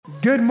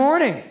Good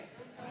morning.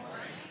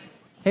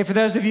 Hey, for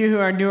those of you who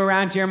are new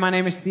around here, my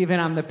name is Stephen.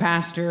 I'm the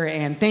pastor,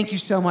 and thank you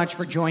so much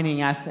for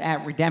joining us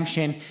at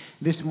Redemption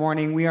this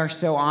morning. We are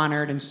so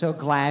honored and so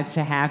glad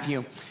to have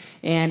you.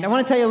 And I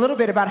want to tell you a little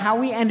bit about how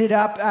we ended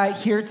up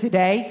here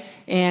today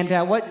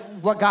and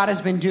what God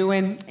has been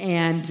doing,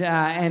 and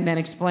then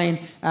explain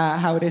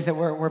how it is that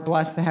we're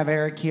blessed to have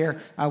Eric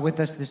here with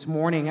us this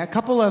morning. A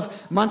couple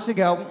of months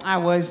ago,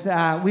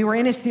 we were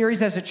in a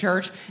series as a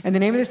church, and the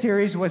name of the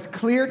series was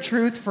Clear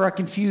Truth for a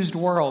Confused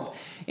World.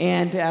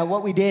 And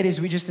what we did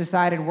is we just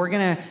decided we're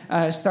going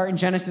to start in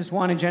Genesis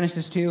 1 and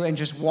Genesis 2 and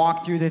just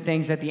walk through the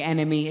things that the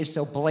enemy is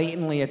so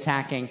blatantly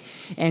attacking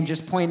and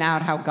just point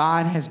out how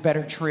God has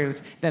better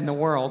truth than the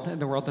world.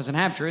 The world doesn't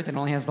have truth. It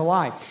only has the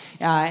lie.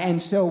 And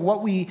so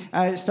what we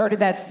started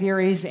that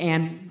series,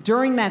 and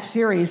during that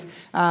series,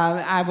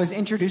 I was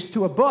introduced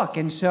to a book.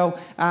 And so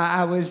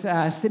I was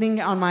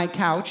sitting on my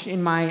couch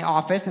in my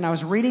office, and I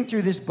was reading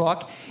through this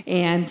book,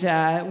 and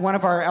one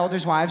of our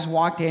elders' wives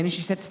walked in, and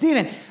she said,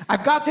 "Stephen,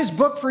 I've got this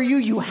book for you.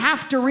 You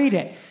have to read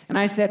it." And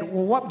I said,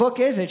 "Well, what book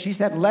is it?" She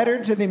said,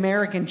 "Letter to the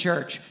American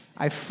Church."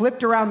 I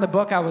flipped around the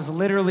book I was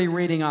literally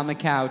reading on the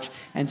couch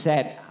and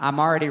said, "I'm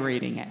already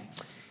reading it."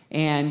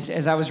 And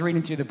as I was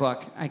reading through the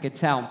book, I could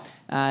tell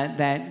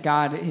that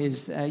God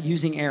is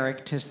using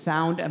Eric to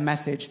sound a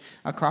message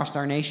across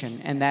our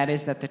nation, and that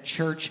is that the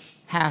church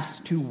has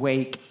to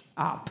wake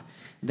up,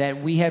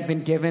 that we have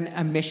been given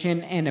a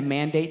mission and a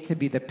mandate to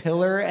be the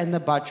pillar and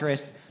the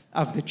buttress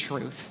of the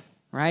truth,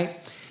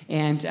 right?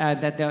 And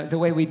that the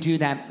way we do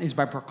that is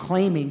by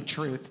proclaiming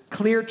truth,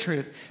 clear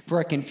truth for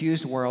a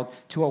confused world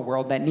to a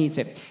world that needs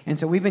it. And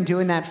so we've been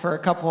doing that for a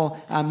couple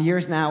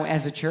years now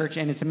as a church,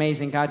 and it's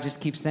amazing. God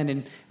just keeps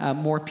sending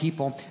more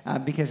people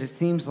because it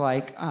seems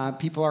like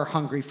people are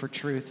hungry for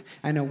truth.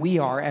 I know we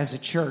are as a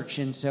church,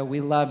 and so we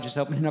love just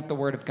opening up the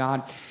Word of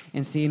God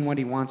and seeing what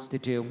He wants to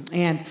do.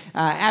 And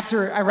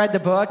after I read the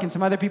book, and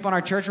some other people in our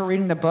church were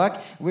reading the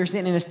book, we were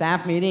sitting in a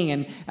staff meeting,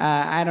 and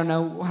I don't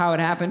know how it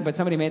happened, but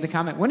somebody made the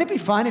comment, "Wouldn't it be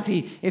fun if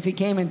he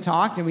came and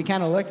talked?" And we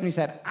kind of looked and we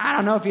said, "I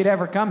don't know if he'd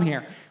ever come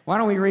here. Why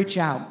don't we reach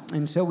out?"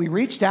 And so we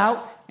reached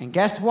out, and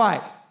guess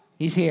what?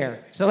 He's here.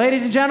 So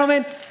ladies and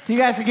gentlemen, if you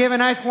guys could give a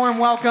nice warm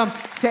welcome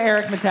to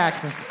Eric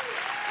Metaxas.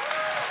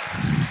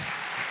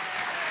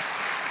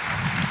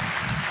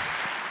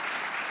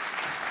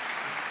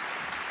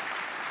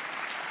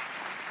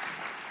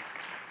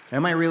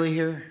 Am I really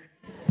here?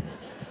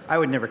 I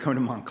would never come to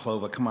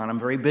Monclova. Come on, I'm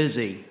very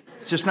busy.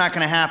 It's just not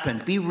going to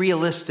happen. Be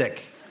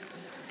realistic.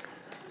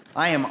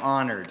 I am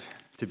honored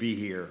to be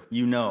here.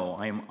 You know,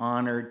 I am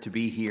honored to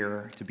be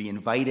here, to be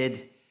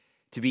invited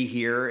to be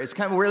here. It's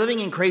kind of, we're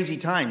living in crazy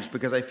times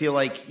because I feel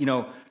like,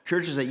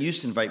 churches that used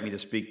to invite me to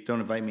speak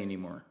don't invite me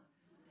anymore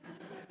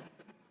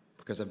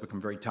because I've become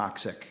very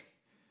toxic.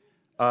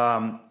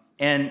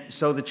 And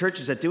so the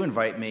churches that do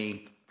invite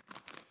me,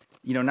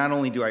 not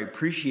only do I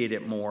appreciate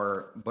it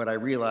more, but I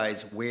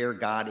realize where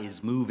God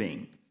is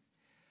moving.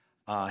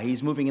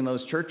 He's moving in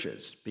those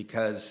churches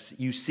because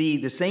you see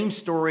the same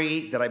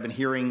story that I've been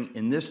hearing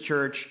in this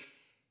church,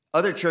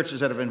 other churches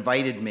that have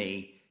invited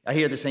me, I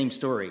hear the same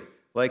story.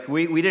 Like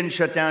we didn't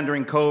shut down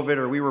during COVID,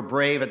 or we were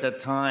brave at that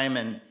time,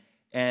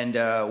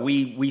 and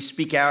we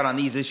speak out on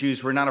these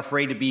issues. We're not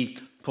afraid to be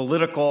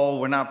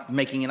political. We're not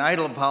making an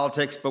idol of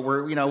politics, but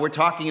we're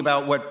talking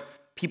about what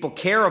people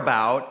care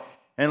about.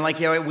 And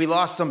we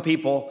lost some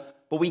people,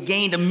 but we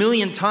gained 1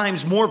 million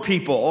times more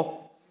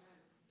people.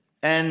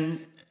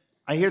 And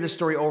I hear this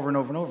story over and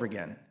over and over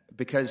again,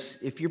 because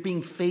if you're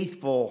being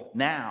faithful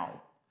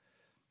now,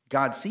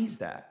 God sees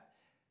that,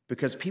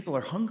 because people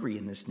are hungry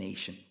in this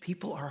nation.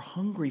 People are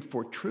hungry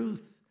for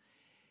truth.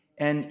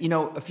 And,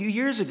 a few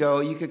years ago,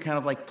 you could kind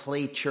of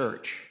play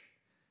church.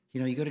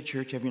 You go to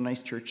church, you have your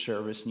nice church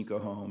service, and you go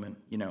home and,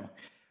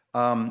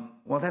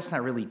 well, that's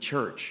not really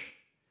church.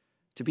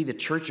 To be the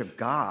church of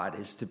God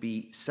is to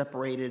be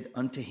separated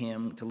unto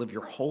Him, to live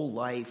your whole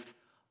life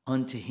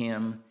unto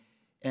Him.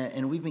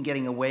 And we've been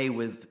getting away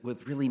with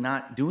really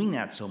not doing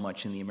that so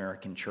much in the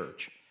American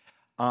church.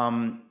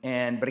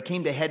 But it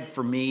came to head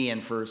for me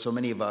and for so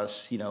many of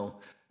us,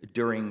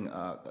 during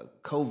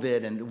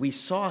COVID. And we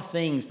saw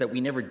things that we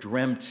never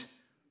dreamt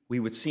we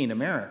would see in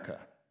America.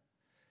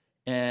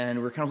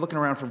 And we're kind of looking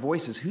around for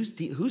voices.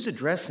 Who's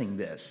addressing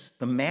this?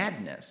 The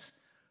madness.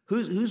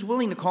 Who's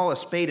willing to call a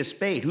spade a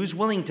spade? Who's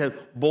willing to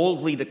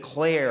boldly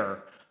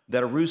declare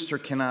that a rooster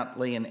cannot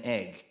lay an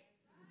egg?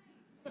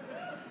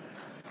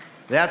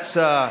 That's,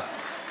 I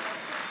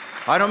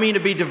don't mean to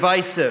be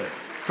divisive.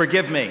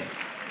 Forgive me.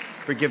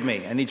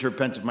 I need to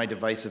repent of my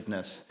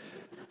divisiveness.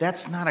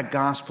 That's not a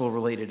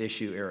gospel-related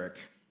issue, Eric,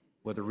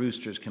 whether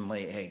roosters can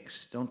lay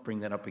eggs. Don't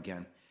bring that up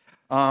again.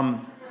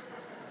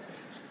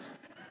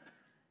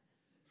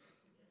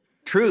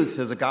 Truth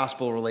is a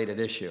gospel-related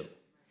issue.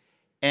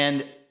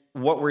 And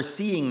what we're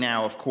seeing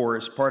now, of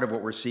course, part of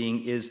what we're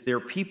seeing is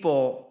they're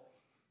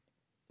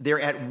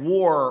at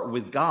war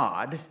with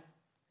God,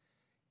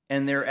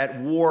 and they're at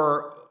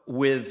war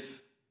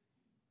with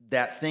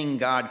that thing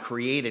God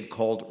created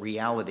called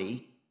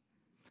reality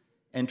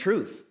and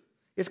truth.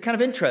 it's kind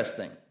of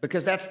interesting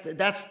because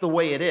that's the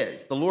way it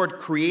is. The Lord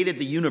created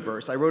the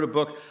universe. I wrote a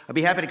book. I'd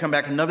be happy to come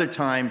back another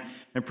time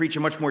and preach a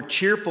much more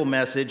cheerful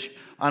message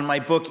on my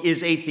book,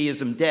 Is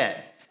Atheism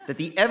Dead? That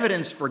the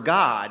evidence for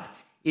God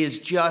is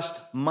just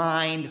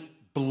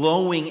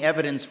mind-blowing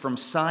evidence from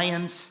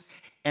science.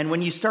 And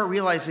when you start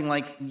realizing,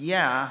 like,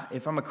 yeah,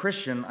 if I'm a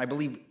Christian, I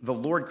believe the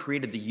Lord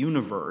created the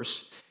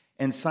universe,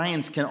 and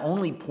science can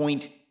only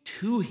point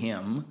to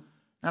him,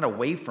 not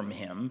away from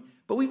him.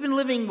 But we've been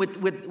living with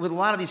a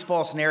lot of these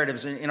false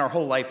narratives in our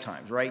whole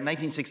lifetimes, right? In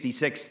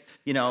 1966,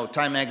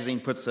 Time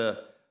magazine puts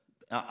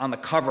on the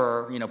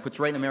cover, puts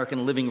right in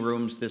American living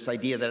rooms this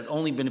idea that it had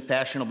only been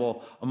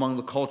fashionable among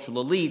the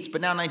cultural elites. But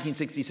now in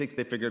 1966,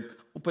 they figured,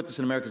 we'll put this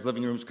in America's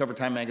living rooms, cover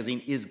Time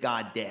magazine, Is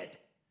God Dead?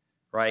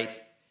 Right?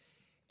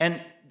 And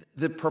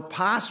the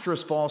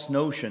preposterous false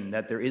notion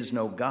that there is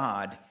no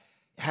God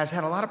has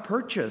had a lot of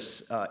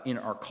purchase in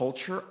our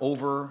culture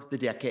over the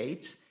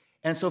decades.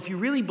 And so if you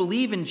really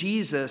believe in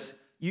Jesus,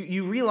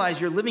 you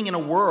realize you're living in a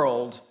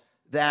world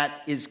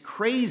that is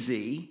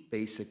crazy,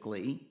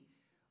 basically,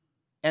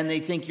 and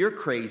they think you're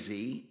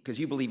crazy because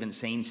you believe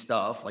insane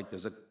stuff, like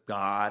there's a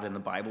God and the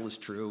Bible is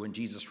true and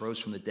Jesus rose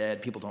from the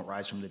dead. People don't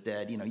rise from the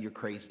dead. You're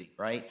crazy,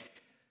 right?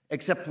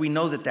 Except we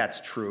know that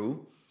that's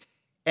true.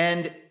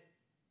 And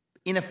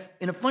in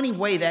a funny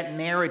way, that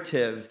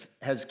narrative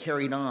has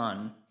carried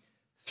on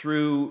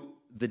through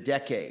the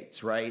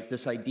decades, right?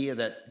 This idea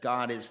that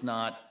God is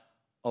not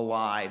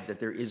alive, that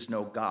there is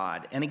no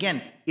God. And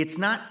again, it's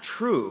not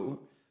true,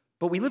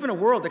 but we live in a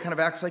world that kind of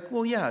acts like,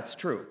 well, yeah, it's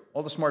true.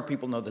 All the smart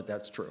people know that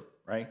that's true,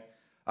 right?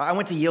 I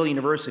went to Yale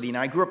University, and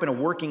I grew up in a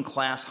working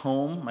class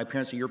home. My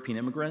parents are European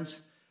immigrants,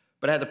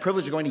 but I had the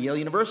privilege of going to Yale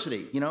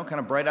University, kind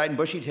of bright-eyed and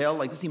bushy-tailed,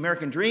 like this is the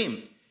American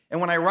dream.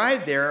 And when I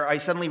arrived there, I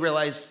suddenly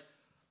realized,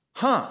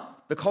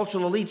 the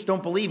cultural elites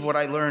don't believe what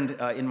I learned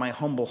in my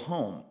humble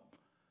home.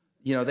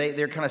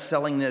 They're kind of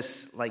selling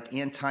this like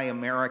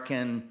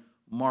anti-American,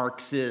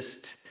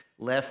 Marxist,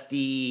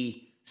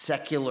 lefty,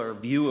 secular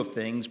view of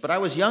things, but I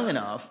was young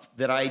enough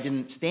that I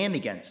didn't stand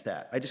against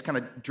that. I just kind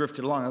of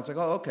drifted along. I was like,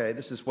 oh, okay,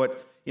 this is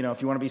what,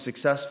 if you want to be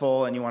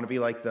successful and you want to be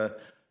like the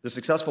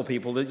successful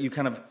people, that you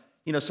kind of,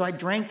 so I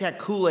drank that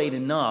Kool-Aid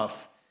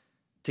enough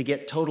to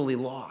get totally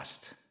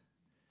lost.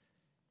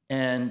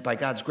 And by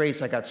God's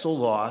grace, I got so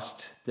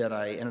lost that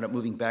I ended up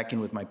moving back in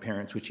with my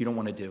parents, which you don't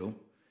want to do.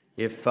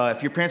 If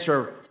your parents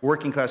are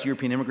working-class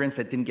European immigrants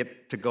that didn't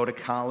get to go to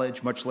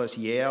college, much less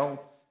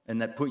Yale,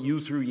 and that put you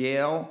through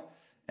Yale,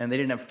 and they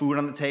didn't have food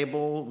on the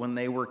table when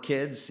they were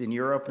kids in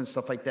Europe and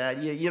stuff like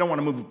that, you don't want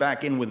to move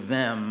back in with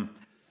them,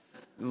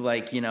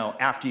 like,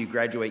 after you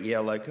graduate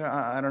Yale, like,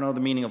 I don't know the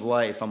meaning of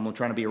life, I'm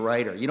trying to be a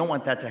writer. You don't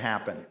want that to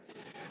happen.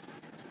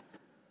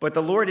 But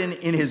the Lord,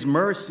 in his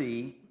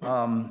mercy,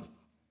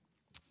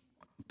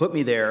 put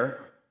me there,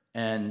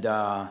 and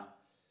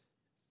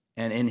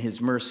in his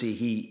mercy,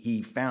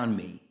 he found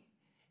me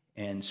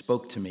and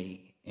spoke to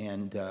me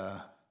and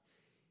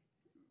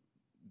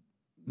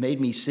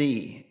made me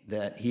see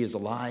that he is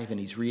alive and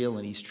he's real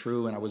and he's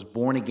true. And I was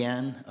born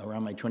again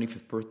around my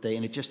 25th birthday,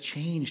 and it just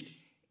changed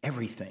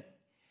everything.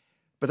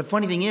 But the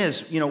funny thing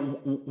is,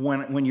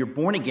 when you're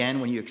born again,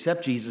 when you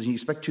accept Jesus and you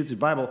expect truth of the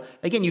Bible,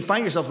 again, you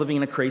find yourself living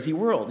in a crazy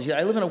world.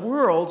 I live in a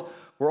world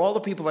where all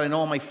the people that I know,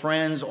 all my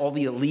friends, all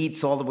the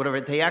elites, all the whatever,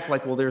 they act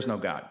like, well, there's no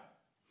God.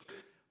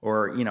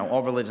 Or,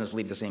 all religions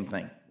believe the same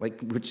thing,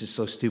 which is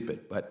so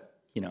stupid. But,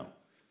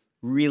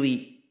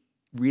 really,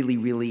 really,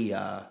 really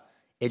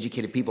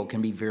educated people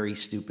can be very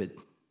stupid.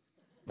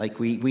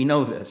 We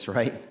know this,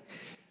 right?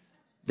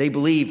 They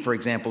believe, for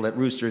example, that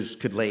roosters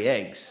could lay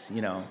eggs,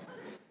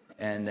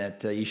 and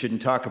that you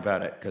shouldn't talk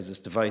about it because it's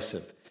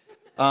divisive.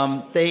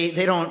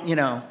 They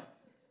don't,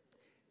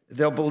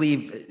 they'll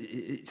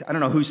believe, I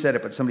don't know who said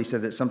it, but somebody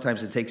said that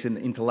sometimes it takes an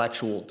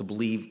intellectual to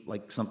believe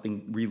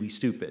something really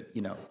stupid,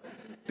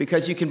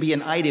 because you can be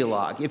an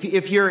ideologue.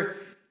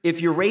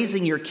 If you're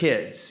raising your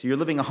kids, you're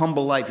living a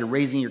humble life, you're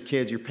raising your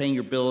kids, you're paying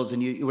your bills,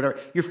 and whatever,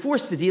 you're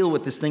forced to deal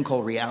with this thing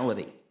called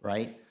reality,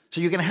 right?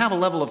 So you're going to have a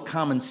level of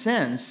common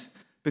sense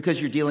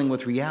because you're dealing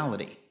with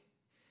reality.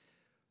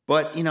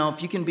 But,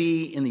 if you can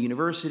be in the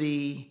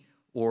university,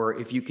 or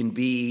if you can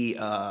be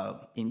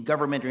in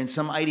government or in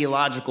some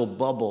ideological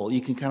bubble,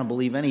 you can kind of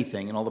believe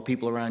anything, and all the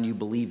people around you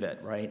believe it,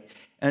 right?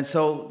 And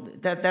so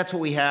that's what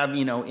we have,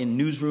 in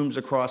newsrooms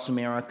across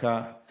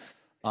America,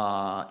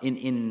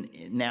 in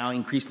now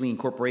increasingly in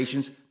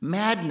corporations.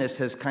 Madness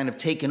has kind of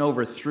taken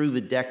over through the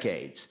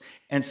decades.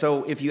 And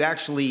so if you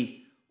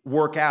actually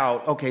work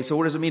out, okay, so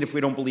what does it mean if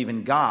we don't believe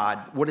in God?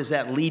 What does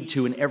that lead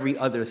to in every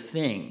other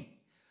thing?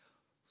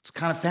 It's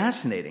kind of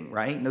fascinating,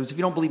 right? In other words, if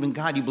you don't believe in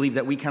God, you believe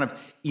that we kind of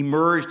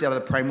emerged out of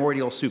the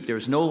primordial soup.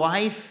 There's no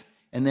life,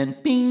 and then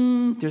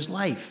bing, there's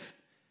life.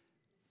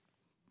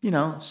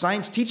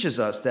 Science teaches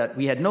us that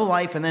we had no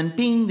life, and then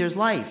bing, there's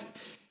life.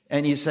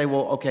 And you say,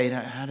 well, okay,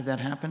 how did that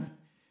happen?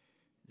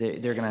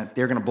 They're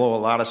gonna blow a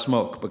lot of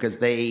smoke because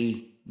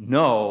they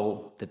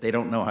know that they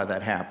don't know how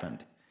that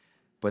happened.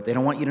 But they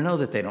don't want you to know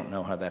that they don't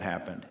know how that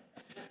happened,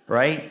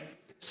 right?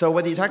 So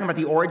whether you're talking about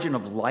the origin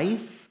of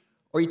life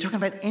or you're talking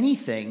about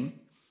anything,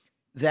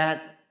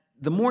 that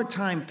the more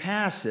time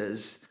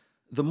passes,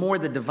 the more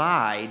the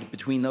divide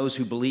between those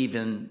who believe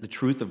in the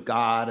truth of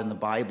God and the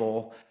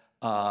Bible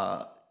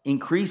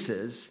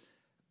increases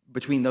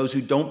between those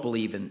who don't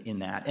believe in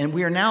that. And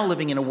we are now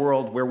living in a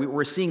world where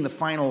we're seeing the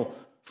final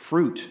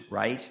fruit,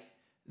 right?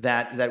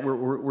 That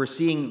we're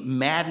seeing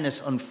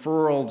madness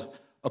unfurled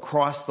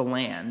across the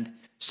land,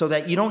 so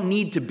that you don't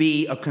need to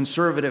be a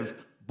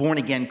conservative,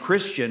 born-again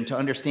Christian to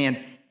understand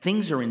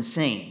things are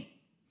insane.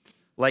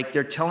 Like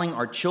they're telling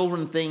our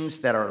children things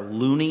that are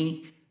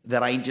loony,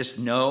 that I just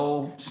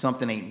know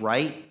something ain't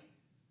right.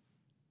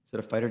 Is that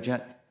a fighter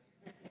jet?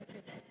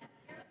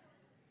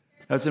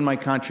 That's in my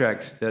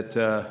contract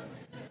that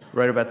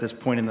right about this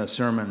point in the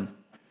sermon,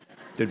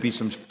 there'd be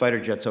some fighter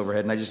jets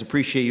overhead, and I just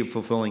appreciate you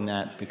fulfilling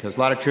that, because a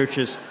lot of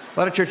churches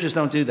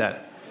don't do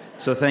that.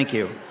 So thank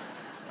you.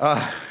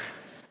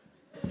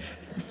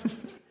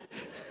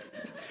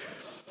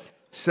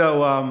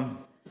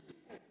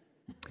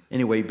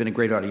 Anyway, you've been a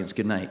great audience.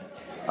 Good night.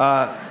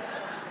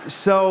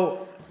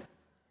 So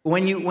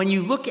when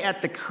you look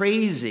at the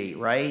crazy,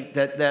 right,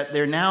 that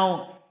they're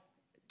now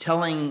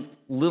telling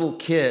little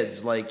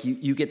kids, like,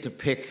 you get to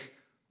pick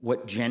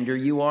what gender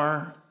you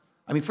are.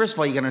 I mean, first of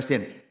all, you got to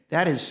understand,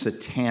 that is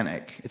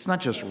satanic. It's not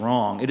just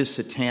wrong. It is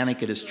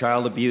satanic. It is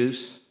child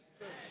abuse.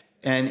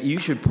 And you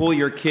should pull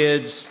your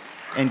kids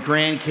and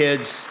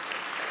grandkids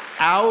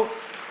out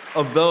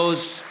of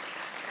those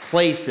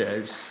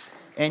places.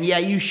 And yeah,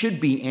 you should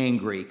be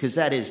angry, because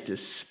that is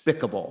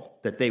despicable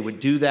that they would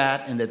do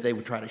that and that they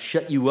would try to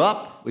shut you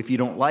up if you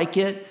don't like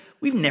it.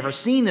 We've never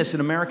seen this in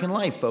American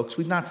life, folks.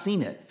 We've not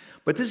seen it.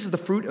 But this is the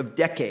fruit of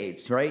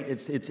decades, right?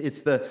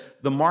 It's the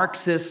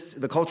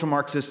Marxist, the cultural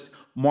Marxist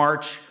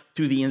march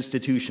through the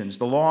institutions,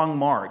 the long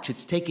march.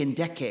 It's taken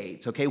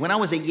decades, okay? When I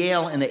was at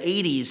Yale in the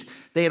 80s,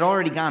 they had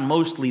already gone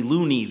mostly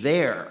loony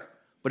there,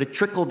 but it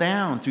trickled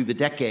down through the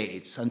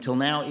decades until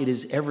now it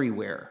is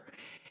everywhere.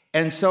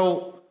 And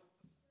so,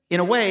 in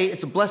a way,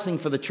 it's a blessing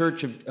for the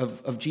Church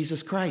of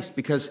Jesus Christ,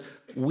 because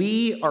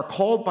we are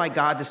called by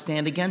God to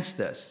stand against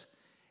this.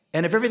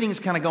 And if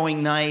everything's kind of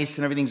going nice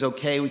and everything's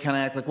okay, we kind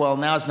of act like, well,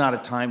 now's not a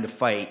time to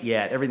fight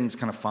yet. Everything's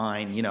kind of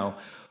fine, you know.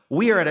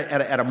 We are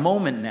at a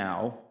moment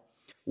now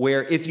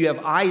where if you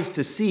have eyes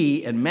to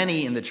see, and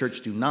many in the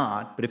church do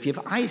not, but if you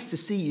have eyes to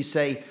see, you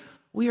say,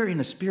 we are in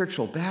a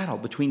spiritual battle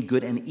between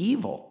good and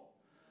evil.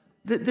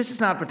 This is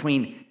not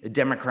between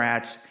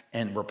Democrats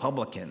and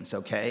Republicans,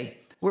 okay?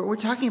 We're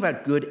talking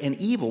about good and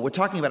evil. We're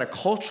talking about a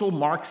cultural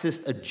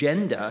Marxist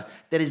agenda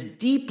that is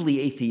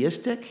deeply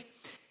atheistic.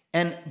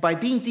 And by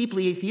being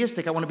deeply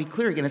atheistic, I want to be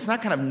clear again, it's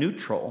not kind of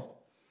neutral.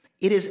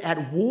 It is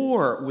at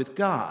war with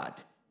God.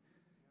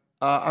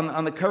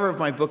 On the cover of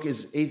my book,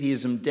 Is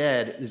Atheism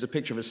Dead? There's a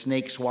picture of a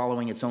snake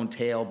swallowing its own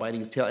tail,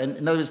 biting its tail. And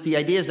in other words, the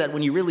idea is that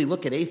when you really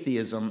look at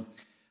atheism,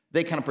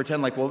 they kind of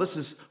pretend like, well,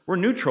 we're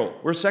neutral,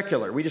 we're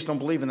secular, we just don't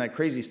believe in that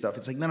crazy stuff.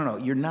 It's like, no,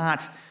 you're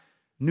not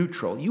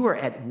neutral. You are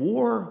at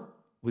war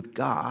with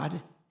God,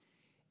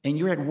 and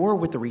you're at war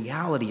with the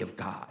reality of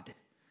God.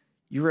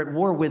 You're at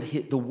war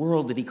with the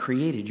world that he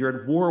created.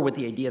 You're at war with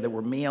the idea that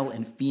we're male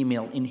and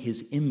female in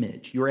his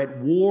image. You're at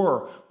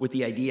war with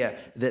the idea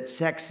that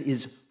sex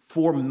is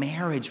for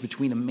marriage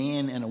between a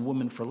man and a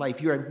woman for life.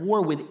 You're at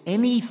war with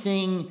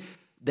anything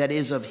that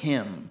is of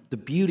him, the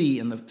beauty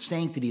and the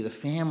sanctity of the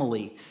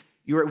family.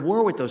 You're at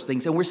war with those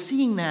things. And we're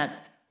seeing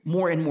that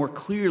more and more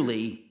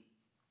clearly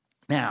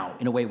now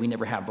in a way we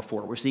never have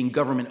before. We're seeing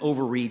government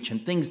overreach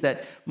and things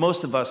that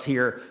most of us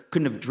here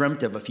couldn't have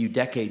dreamt of a few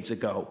decades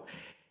ago.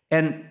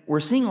 And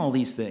we're seeing all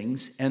these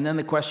things, and then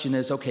the question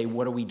is, okay,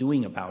 what are we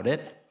doing about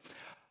it?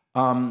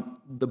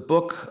 The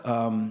book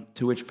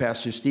to which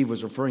Pastor Steve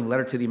was referring,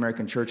 Letter to the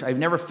American Church, I've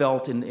never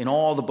felt, in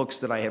all the books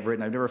that I have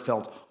written, I've never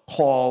felt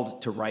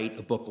called to write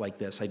a book like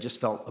this. I just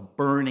felt a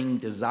burning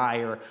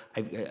desire,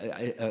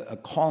 a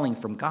calling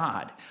from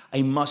God.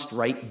 I must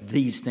write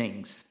these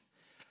things.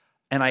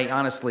 And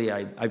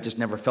I've just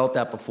never felt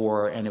that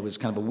before, and it was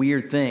kind of a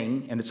weird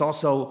thing. And it's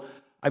also,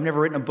 I've never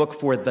written a book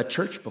for the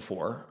church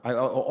before.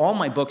 All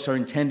my books are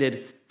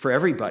intended for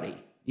everybody.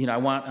 You know,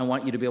 I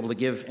want you to be able to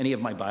give any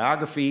of my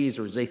biographies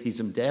or Is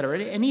Atheism Dead or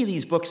any of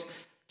these books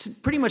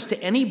pretty much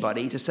to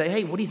anybody to say,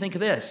 hey, what do you think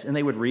of this? And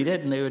they would read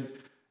it and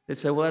they'd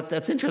say, well,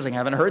 that's interesting. I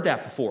haven't heard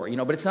that before. You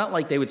know, but it's not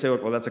like they would say,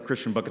 well, that's a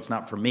Christian book. It's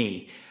not for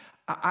me.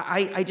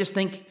 I just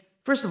think,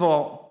 first of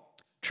all,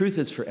 truth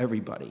is for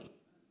everybody.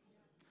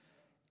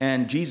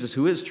 And Jesus,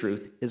 who is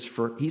truth,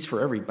 he's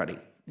for everybody.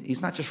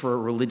 He's not just for a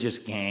religious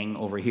gang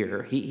over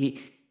here.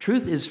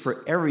 Truth is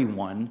for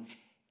everyone.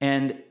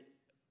 And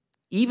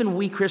even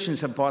we Christians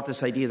have bought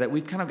this idea that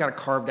we've kind of got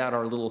carved out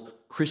our little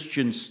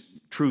Christian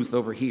truth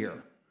over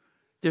here.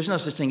 There's no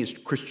such thing as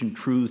Christian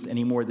truth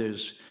anymore.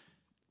 There's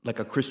like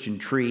a Christian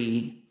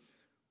tree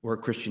or a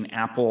Christian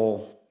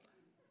apple.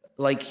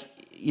 Like,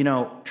 you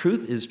know,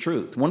 truth is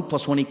truth. 1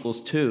 + 1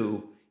 =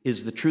 2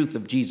 is the truth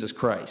of Jesus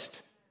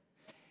Christ.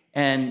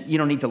 And you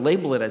don't need to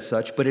label it as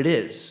such, but it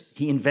is.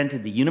 He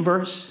invented the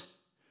universe,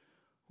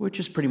 which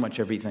is pretty much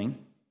everything.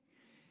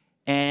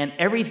 And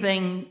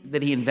everything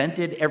that he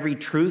invented, every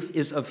truth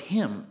is of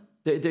him.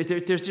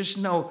 There's just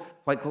no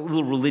like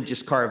little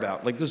religious carve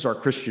out, like this is our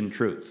Christian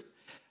truth.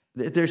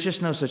 There's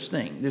just no such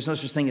thing. There's no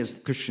such thing as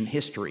Christian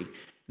history.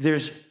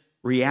 There's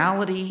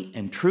reality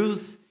and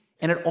truth,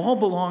 and it all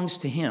belongs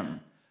to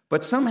him.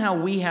 But somehow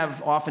we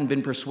have often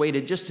been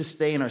persuaded just to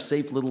stay in our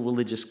safe little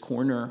religious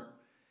corner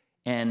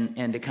and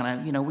to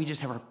kind of, we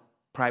just have our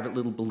private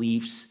little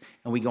beliefs,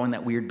 and we go in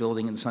that weird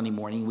building on Sunday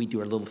morning, we do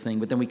our little thing,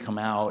 but then we come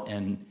out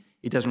and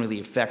it doesn't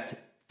really affect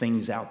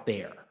things out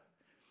there.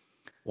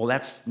 Well,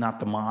 that's not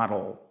the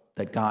model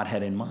that God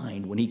had in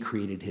mind when he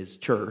created his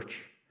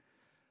church.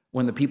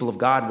 When the people of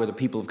God were the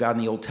people of God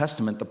in the Old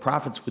Testament, the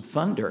prophets would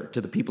thunder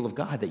to the people of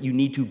God that you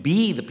need to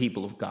be the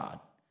people of God,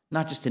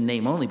 not just in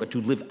name only, but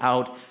to live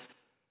out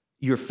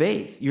your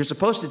faith. You're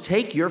supposed to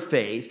take your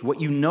faith,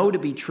 what you know to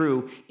be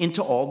true,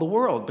 into all the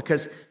world,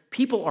 because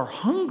people are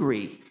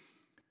hungry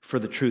for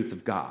the truth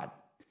of God.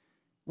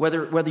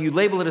 Whether you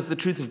label it as the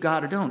truth of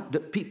God or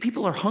don't,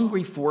 people are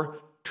hungry for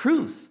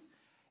truth.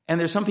 And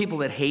there's some people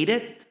that hate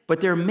it,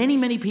 but there are many,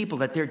 many people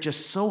that they're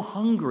just so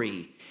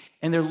hungry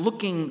and they're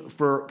looking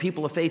for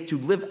people of faith to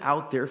live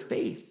out their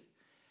faith.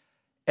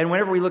 And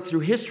whenever we look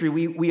through history,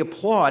 we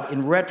applaud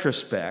in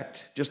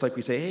retrospect, just like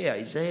we say, hey,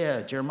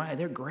 Isaiah, Jeremiah,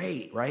 they're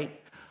great, right?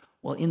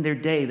 Well, in their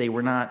day, they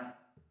were not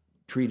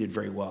treated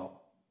very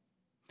well.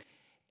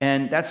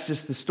 And that's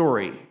just the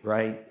story,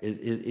 right?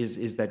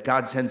 Is that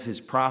God sends his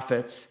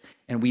prophets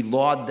and we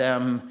laud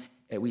them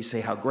and we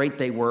say how great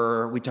they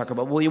were. We talk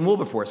about William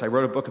Wilberforce. I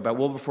wrote a book about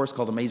Wilberforce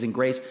called Amazing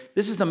Grace.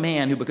 This is the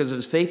man who, because of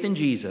his faith in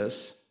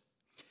Jesus,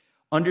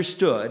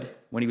 understood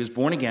when he was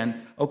born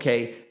again,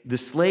 okay, the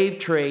slave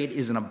trade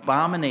is an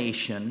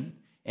abomination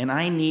and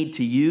I need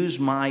to use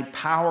my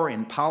power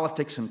in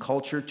politics and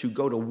culture to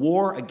go to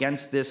war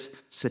against this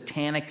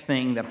satanic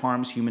thing that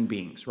harms human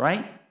beings,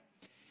 right?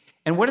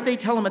 And what did they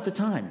tell him at the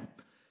time?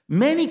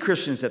 Many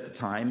Christians at the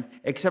time,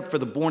 except for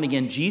the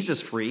born-again Jesus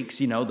freaks,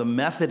 the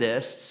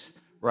Methodists,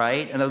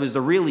 right? And it was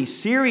the really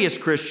serious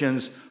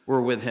Christians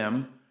were with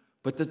him,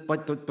 but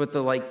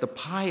the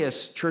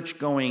pious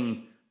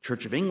church-going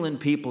Church of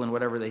England people and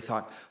whatever, they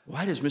thought,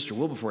 why does Mr.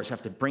 Wilberforce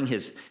have to bring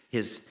his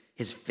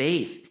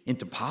faith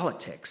into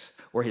politics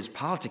or his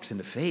politics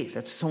into faith?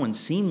 That's so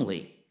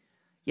unseemly.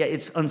 Yeah,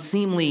 it's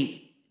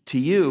unseemly to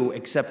you,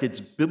 except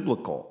it's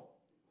biblical.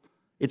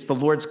 It's the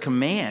Lord's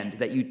command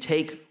that you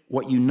take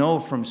what you know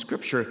from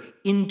Scripture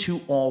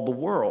into all the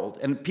world.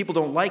 And people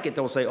don't like it.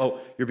 They'll say, oh,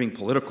 you're being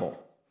political.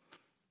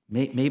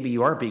 Maybe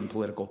you are being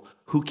political.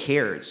 Who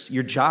cares?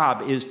 Your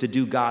job is to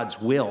do God's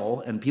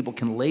will, and people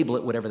can label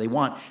it whatever they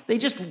want. They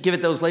just give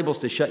it those labels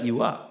to shut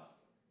you up.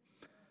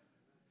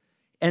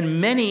 And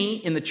many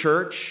in the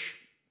church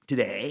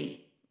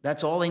today,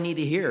 that's all they need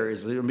to hear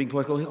is they're being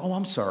political. Oh,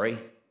 I'm sorry.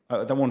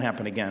 That won't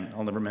happen again.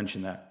 I'll never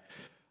mention that.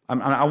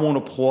 I won't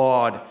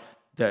applaud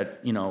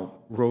that,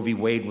 Roe v.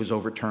 Wade was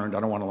overturned.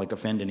 I don't want to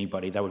offend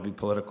anybody. That would be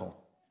political.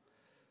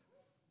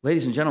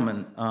 Ladies and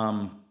gentlemen,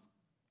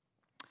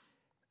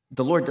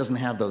 the Lord doesn't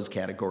have those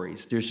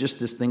categories. There's just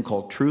this thing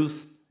called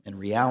truth and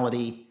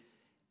reality,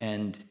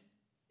 and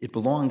it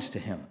belongs to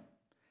him.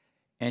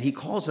 And he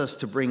calls us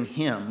to bring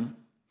him,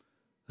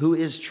 who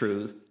is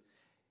truth,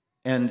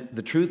 and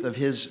the truth of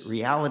his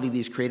reality that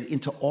he's created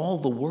into all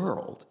the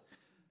world.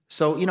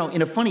 So,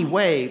 in a funny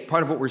way,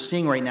 part of what we're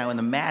seeing right now in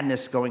the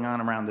madness going on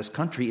around this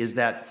country is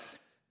that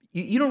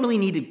you don't really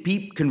need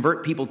to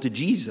convert people to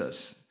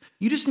Jesus.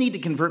 You just need to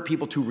convert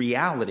people to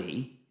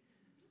reality,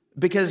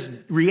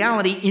 because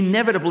reality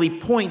inevitably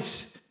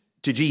points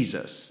to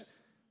Jesus.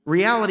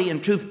 Reality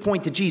and truth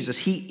point to Jesus.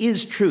 He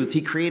is truth.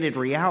 He created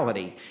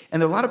reality. And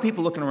there are a lot of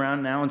people looking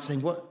around now and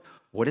saying,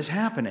 what is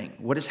happening?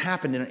 What has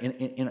happened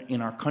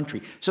in our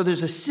country? So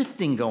there's a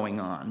sifting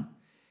going on.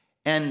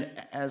 And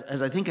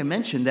as I think I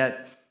mentioned,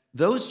 that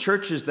those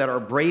churches that are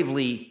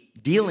bravely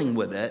dealing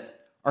with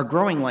it are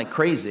growing like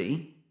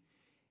crazy.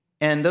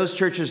 And those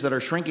churches that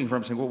are shrinking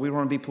from saying, we don't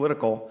want to be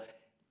political,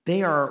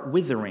 they are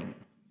withering.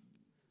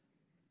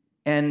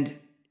 And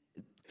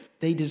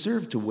they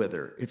deserve to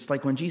wither. It's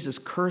like when Jesus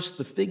cursed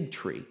the fig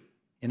tree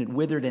and it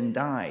withered and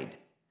died.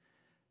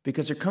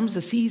 Because there comes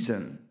a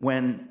season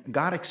when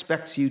God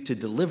expects you to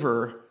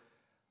deliver,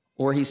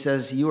 or he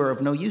says, you are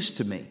of no use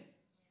to me.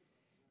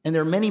 And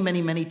there are many,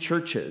 many, many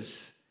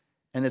churches,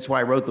 and that's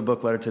why I wrote the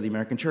book, Letter to the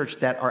American Church,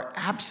 that are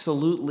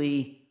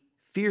absolutely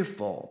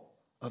fearful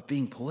of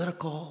being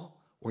political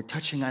or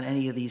touching on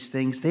any of these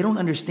things. They don't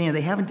understand.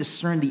 They haven't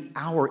discerned the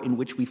hour in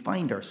which we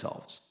find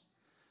ourselves.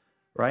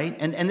 Right?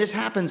 And this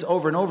happens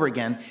over and over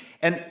again.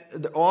 And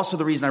also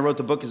the reason I wrote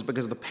the book is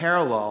because of the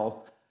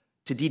parallel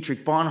to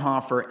Dietrich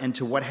Bonhoeffer and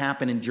to what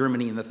happened in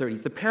Germany in the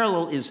 30s. The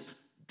parallel is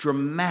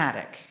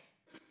dramatic.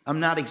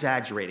 I'm not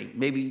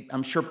exaggerating.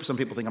 I'm sure some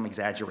people think I'm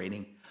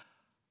exaggerating.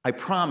 I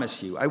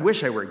promise you, I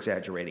wish I were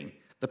exaggerating.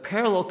 The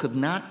parallel could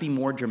not be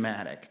more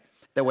dramatic.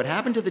 That what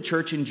happened to the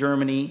church in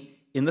Germany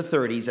in the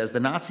 30s, as the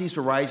Nazis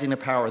were rising to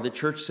power, the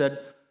church said,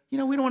 we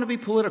don't want to be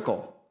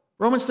political.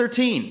 Romans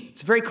 13,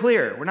 it's very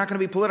clear. We're not going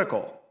to be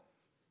political.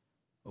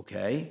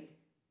 Okay,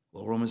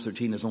 well, Romans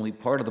 13 is only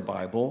part of the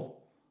Bible.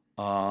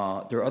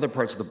 There are other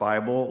parts of the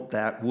Bible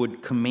that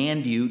would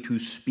command you to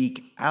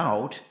speak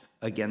out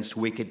against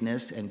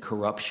wickedness and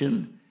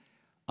corruption.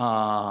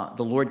 The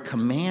Lord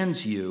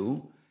commands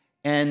you,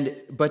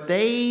 but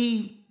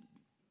they,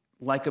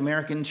 like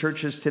American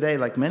churches today,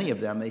 like many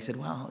of them, they said,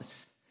 well,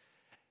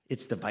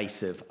 it's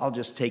divisive. I'll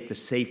just take the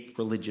safe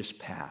religious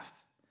path.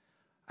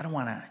 I don't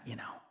want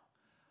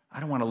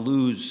to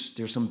lose.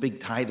 There's some big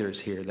tithers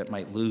here that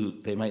might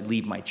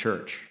leave my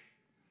church.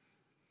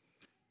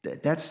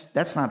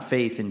 That's not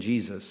faith in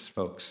Jesus,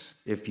 folks.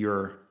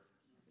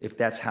 If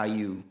that's how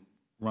you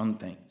run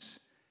things,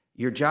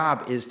 your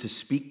job is to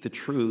speak the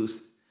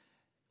truth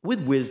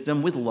with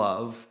wisdom, with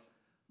love.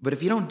 But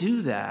if you don't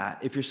do that,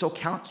 if you're so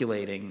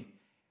calculating,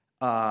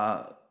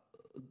 the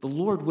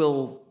Lord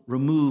will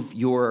remove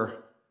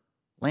your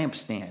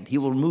lampstand. He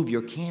will remove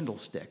your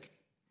candlestick.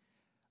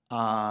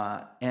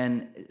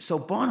 And so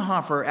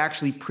Bonhoeffer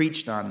actually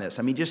preached on this.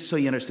 I mean, just so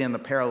you understand the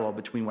parallel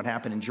between what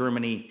happened in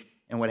Germany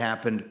and what's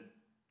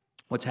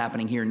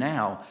happening here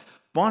now.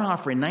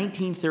 Bonhoeffer in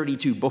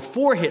 1932,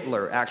 before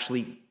Hitler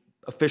actually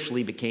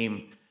officially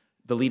became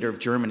the leader of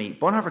Germany,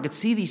 Bonhoeffer could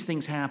see these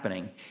things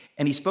happening.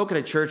 And he spoke at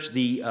a church,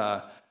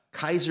 the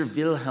Kaiser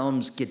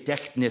Wilhelms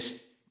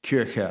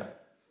Gedächtniskirche.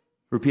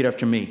 Repeat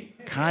after me.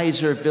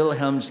 Kaiser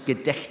Wilhelms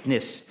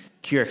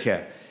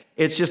Gedächtniskirche.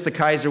 It's just the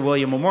Kaiser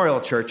William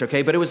Memorial Church,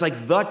 okay? But it was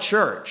like the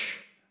church.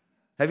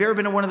 Have you ever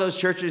been to one of those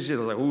churches? You're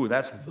like, ooh,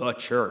 that's the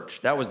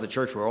church. That was the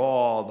church where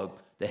all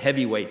the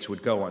heavyweights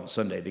would go on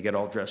Sunday. They get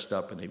all dressed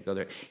up and they'd go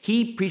there.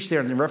 He preached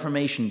there on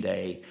Reformation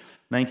Day,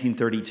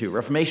 1932.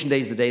 Reformation Day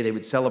is the day they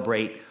would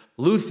celebrate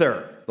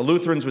Luther. The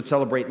Lutherans would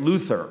celebrate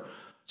Luther.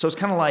 So it's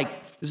kind of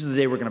like, this is the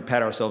day we're going to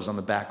pat ourselves on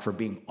the back for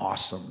being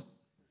awesome.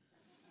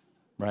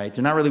 Right?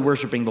 They're not really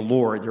worshiping the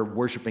Lord. They're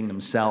worshiping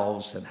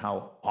themselves and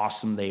how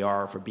awesome they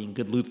are for being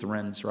good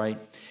Lutherans, right?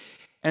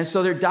 And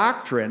so their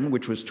doctrine,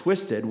 which was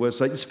twisted,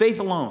 was like, it's faith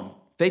alone.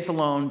 Faith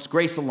alone, it's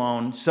grace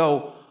alone.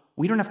 So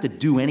we don't have to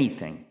do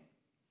anything.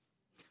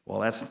 Well,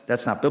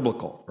 that's not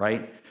biblical,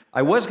 right?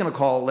 I was going to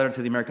call a letter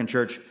to the American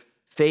church,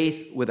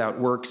 faith without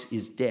works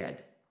is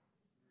dead.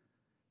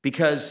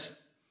 Because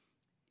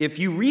if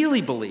you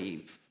really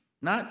believe,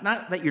 not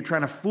that you're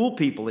trying to fool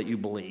people that you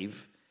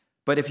believe,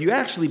 but if you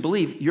actually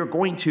believe, you're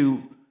going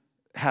to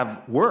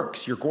have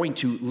works. You're going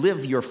to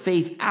live your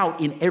faith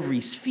out in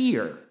every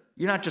sphere.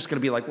 You're not just going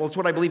to be like, well, it's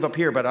what I believe up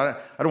here, but I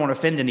don't want to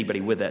offend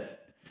anybody with it.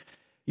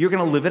 You're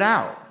going to live it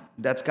out.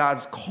 That's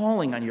God's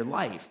calling on your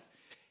life.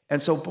 And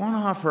so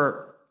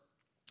Bonhoeffer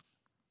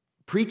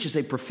preaches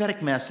a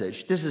prophetic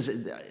message.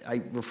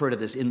 I refer to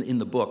this in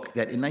the book,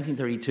 that in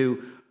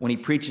 1932, when he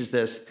preaches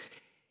this,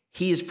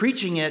 he is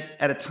preaching it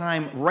at a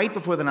time right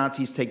before the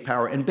Nazis take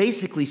power and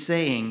basically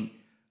saying,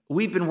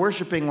 we've been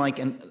worshiping like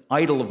an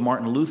idol of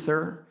Martin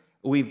Luther.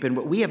 We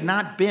have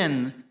not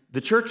been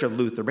the church of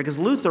Luther, because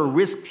Luther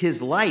risked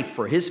his life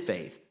for his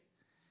faith.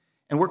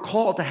 And we're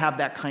called to have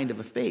that kind of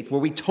a faith where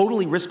we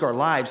totally risk our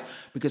lives,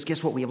 because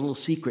guess what? We have a little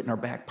secret in our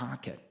back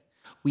pocket.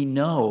 We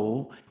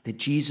know that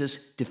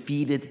Jesus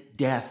defeated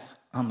death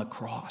on the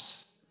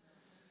cross.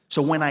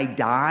 So when I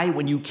die,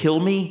 when you kill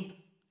me,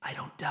 I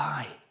don't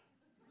die.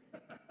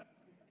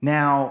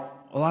 Now,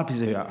 a lot of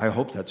people say, I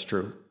hope that's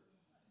true.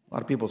 A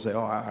lot of people say,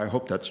 oh, I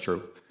hope that's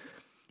true.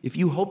 If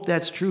you hope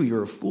that's true,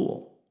 you're a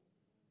fool,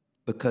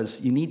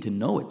 because you need to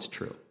know it's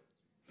true.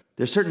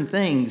 There's certain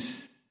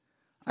things,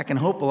 I can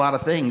hope a lot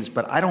of things,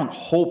 but I don't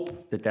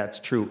hope that that's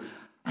true.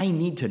 I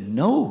need to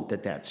know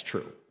that that's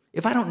true.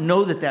 If I don't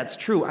know that that's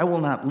true, I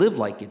will not live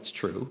like it's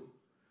true.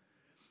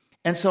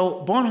 And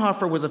so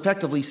Bonhoeffer was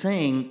effectively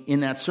saying in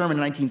that sermon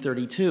in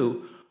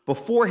 1932,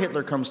 before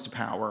Hitler comes to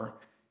power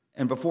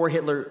and before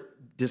Hitler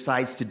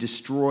decides to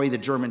destroy the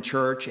German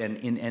church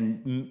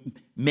and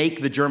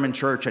make the German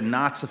church a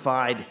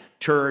Nazified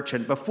church,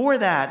 and before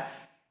that,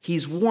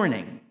 he's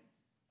warning.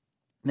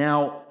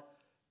 Now,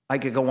 I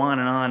could go on,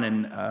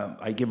 and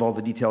I give all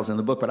the details in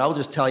the book, but I'll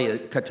just tell you,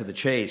 cut to the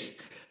chase.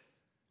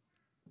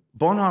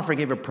 Bonhoeffer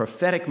gave a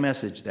prophetic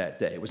message that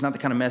day. It was not the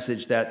kind of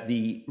message that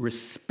the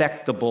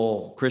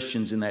respectable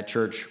Christians in that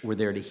church were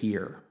there to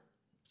hear.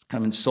 It's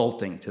kind of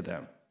insulting to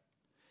them.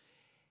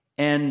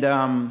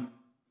 And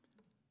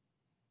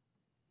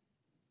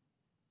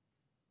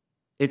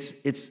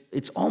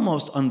it's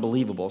almost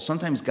unbelievable.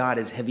 Sometimes God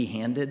is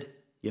heavy-handed,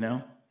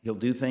 He'll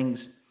do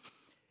things.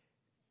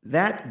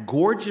 That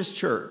gorgeous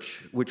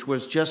church, which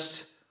was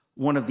just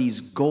one of these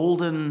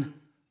golden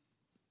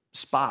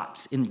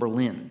spots in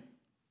Berlin,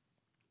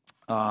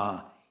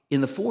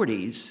 in the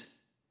 40s,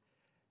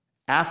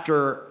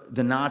 after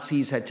the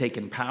Nazis had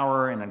taken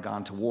power and had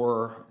gone to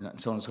war and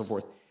so on and so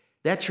forth,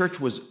 that church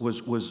was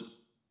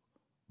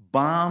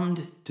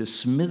bombed to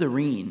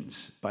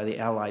smithereens by the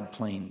Allied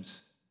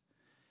planes.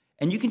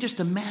 And you can just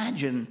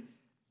imagine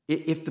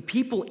if the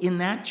people in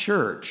that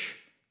church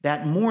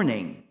that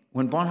morning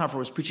when Bonhoeffer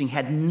was preaching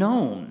had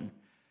known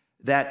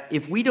that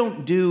if we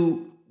don't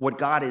do what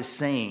God is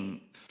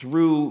saying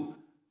through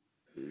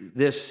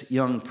this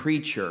young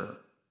preacher,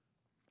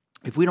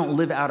 if we don't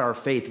live out our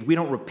faith, if we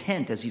don't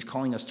repent as he's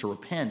calling us to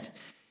repent,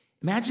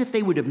 imagine if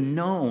they would have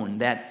known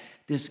that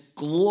this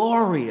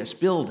glorious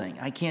building.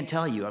 I can't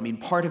tell you. I mean,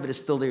 part of it is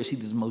still there. You see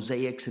these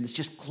mosaics, and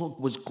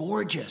was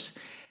gorgeous.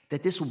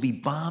 That this will be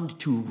bombed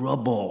to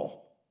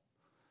rubble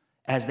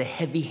as the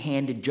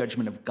heavy-handed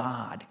judgment of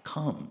God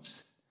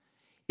comes.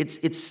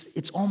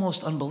 It's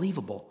almost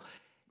unbelievable.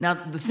 Now,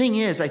 the thing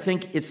is, I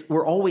think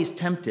we're always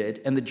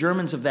tempted, and the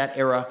Germans of that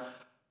era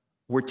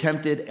were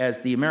tempted, as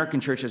the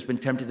American church has been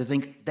tempted to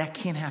think, that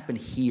can't happen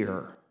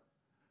here.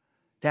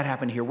 That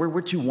happened here.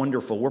 We're too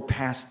wonderful. We're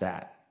past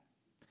that.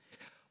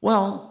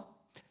 Well,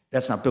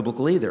 that's not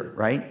biblical either,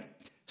 right?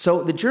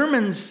 So the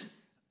Germans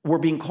were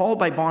being called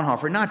by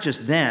Bonhoeffer, not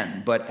just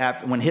then, but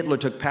when Hitler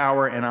took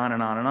power and on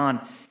and on and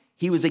on.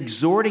 He was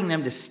exhorting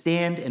them to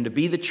stand and to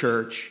be the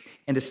church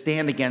and to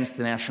stand against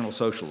the National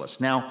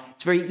Socialists. Now,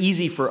 it's very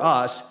easy for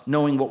us,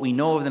 knowing what we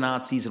know of the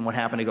Nazis and what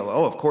happened, to go,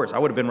 oh, of course, I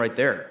would have been right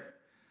there.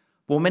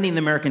 Well, many in the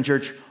American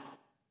church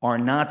are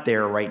not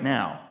there right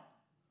now.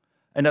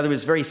 In other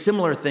words, very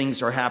similar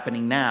things are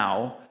happening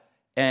now,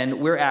 and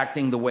we're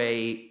acting the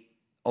way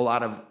a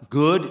lot of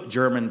good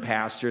German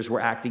pastors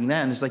were acting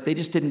then. It's like they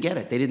just didn't get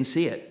it. They didn't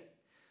see it.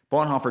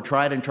 Bonhoeffer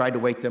tried to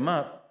wake them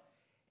up,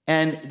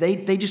 and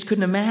they just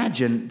couldn't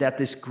imagine that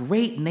this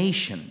great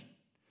nation,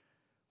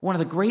 one of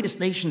the greatest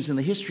nations in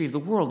the history of the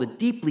world, a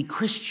deeply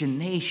Christian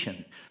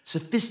nation,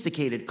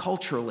 sophisticated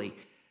culturally,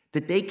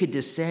 that they could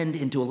descend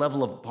into a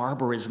level of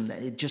barbarism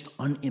that is just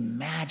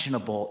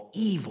unimaginable,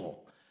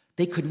 evil.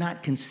 They could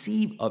not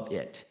conceive of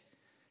it.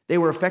 They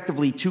were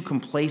effectively too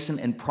complacent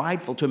and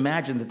prideful to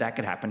imagine that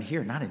could happen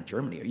here, not in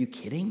Germany. Are you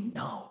kidding?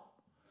 No.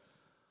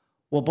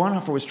 Well,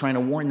 Bonhoeffer was trying to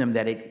warn them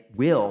that it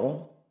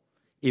will,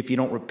 if you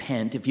don't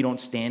repent, if you don't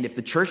stand, if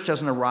the church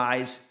doesn't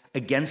arise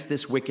against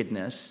this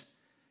wickedness.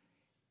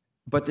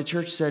 But the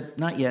church said,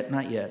 not yet,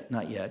 not yet,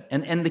 not yet.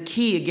 And the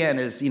key, again,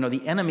 is,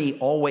 the enemy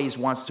always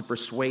wants to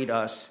persuade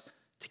us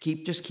to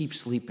just keep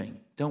sleeping.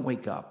 Don't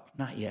wake up.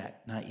 Not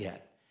yet, not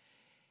yet.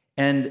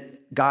 And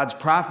God's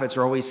prophets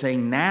are always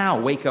saying, now,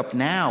 wake up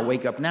now,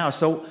 wake up now.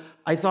 So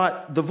I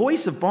thought the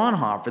voice of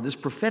Bonhoeffer, this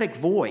prophetic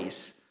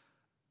voice,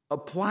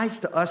 applies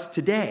to us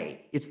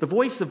today. It's the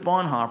voice of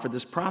Bonhoeffer,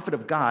 this prophet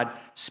of God,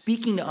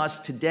 speaking to us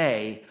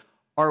today.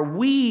 Are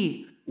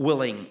we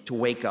willing to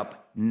wake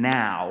up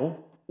now,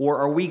 or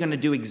are we going to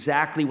do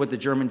exactly what the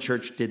German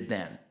church did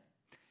then?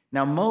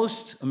 Now,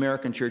 most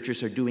American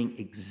churches are doing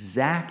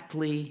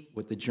exactly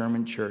what the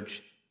German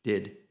church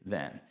did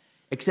then,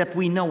 except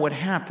we know what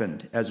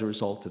happened as a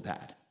result of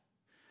that.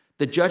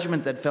 The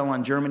judgment that fell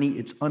on Germany,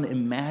 it's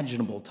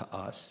unimaginable to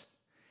us.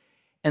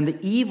 And the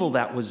evil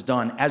that was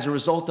done as a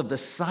result of the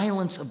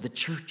silence of the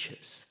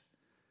churches.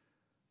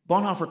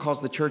 Bonhoeffer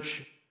calls the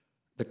church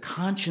the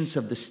conscience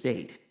of the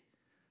state.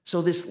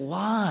 So this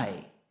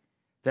lie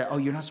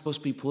that, you're not supposed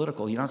to be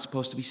political, you're not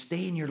supposed to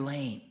stay in your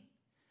lane.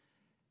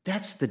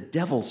 That's the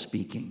devil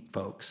speaking,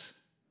 folks.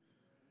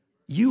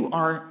 You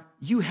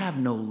have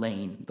no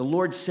lane. The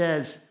Lord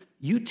says,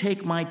 you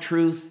take my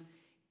truth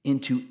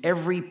into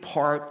every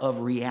part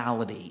of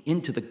reality,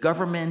 into the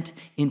government,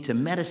 into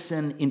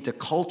medicine, into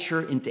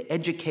culture, into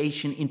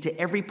education, into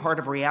every part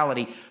of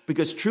reality,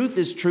 because truth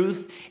is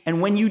truth.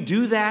 And when you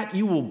do that,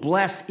 you will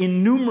bless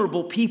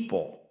innumerable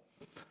people,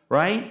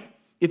 right?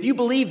 If you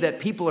believe that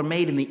people are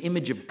made in the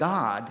image of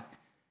God,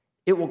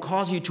 it will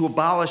cause you to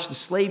abolish the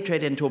slave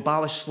trade and to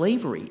abolish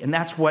slavery. And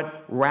that's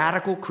what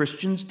radical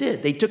Christians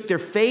did. They took their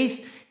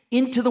faith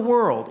into the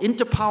world,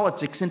 into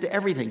politics, into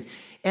everything.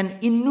 And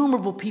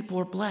innumerable people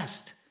are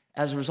blessed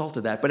as a result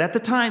of that. But at the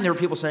time, there were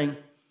people saying,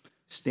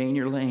 stay in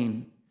your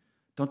lane.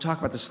 Don't talk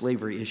about the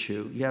slavery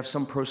issue. You have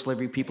some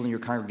pro-slavery people in your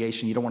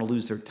congregation. You don't want to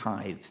lose their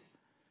tithe.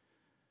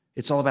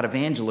 It's all about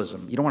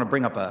evangelism. You don't want to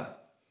bring up a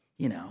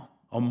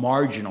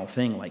marginal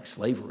thing like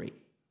slavery.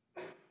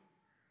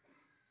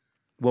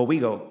 Well, we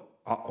go,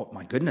 oh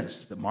my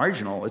goodness, the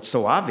marginal, it's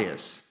so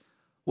obvious.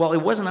 Well,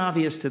 it wasn't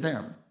obvious to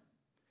them.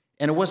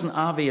 And it wasn't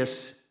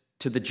obvious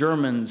to the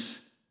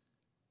Germans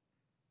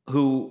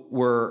who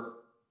were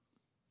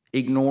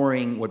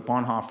ignoring what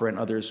Bonhoeffer and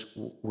others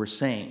were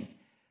saying.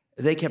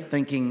 They kept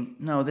thinking,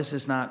 no, this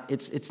is not,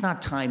 it's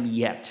not time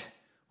yet.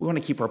 We want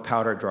to keep our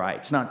powder dry.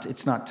 It's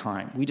not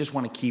time. We just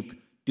want to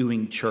keep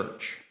doing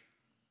church.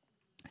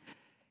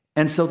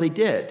 And so they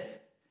did.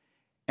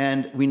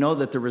 And we know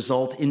that the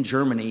result in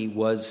Germany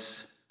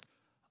was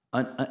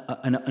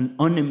an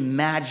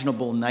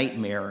unimaginable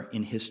nightmare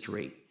in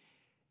history.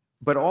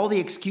 But all the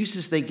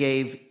excuses they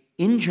gave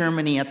in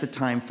Germany at the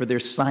time for their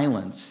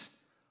silence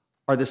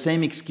are the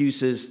same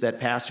excuses that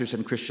pastors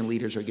and Christian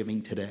leaders are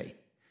giving today.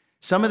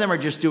 Some of them are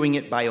just doing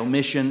it by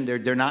omission.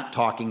 They're not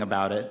talking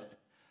about it.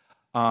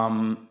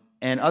 And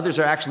others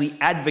are actually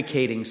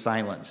advocating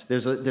silence.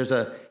 There's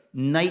a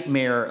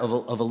nightmare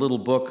of a little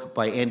book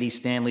by Andy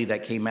Stanley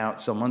that came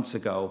out some months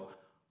ago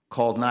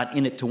called Not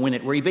In It to Win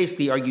It, where he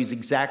basically argues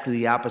exactly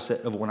the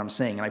opposite of what I'm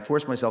saying. And I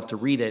forced myself to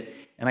read it,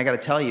 and I got to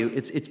tell you,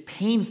 it's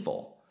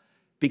painful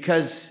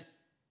because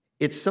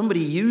it's somebody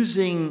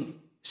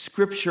using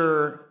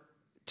Scripture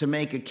to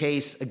make a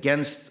case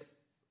against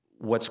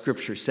what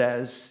Scripture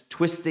says,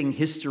 twisting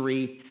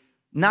history,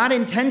 not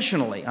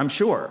intentionally, I'm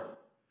sure,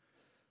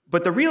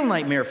 But the real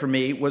nightmare for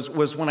me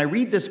was when I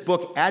read this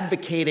book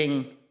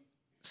advocating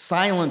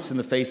silence in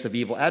the face of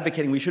evil,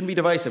 advocating we shouldn't be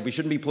divisive, we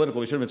shouldn't be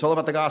political, it's all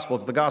about the gospel,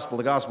 it's the gospel,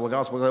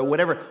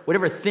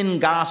 whatever thin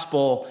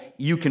gospel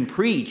you can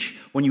preach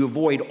when you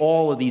avoid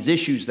all of these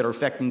issues that are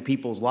affecting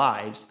people's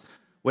lives,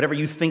 whatever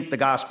you think the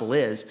gospel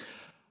is.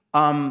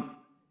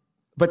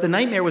 But the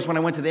nightmare was when I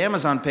went to the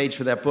Amazon page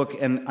for that book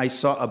and I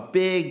saw a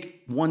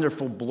big,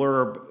 wonderful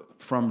blurb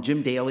from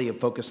Jim Daly of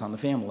Focus on the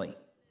Family.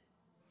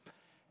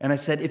 And I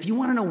said, if you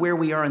want to know where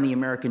we are in the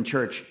American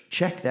church,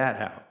 check that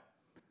out.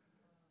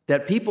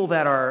 That people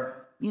that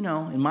are,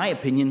 in my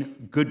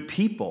opinion, good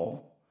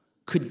people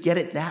could get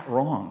it that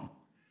wrong.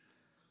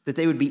 That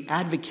they would be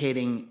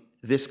advocating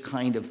this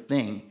kind of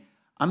thing.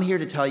 I'm here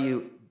to tell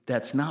you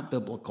that's not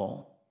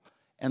biblical.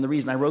 And the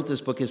reason I wrote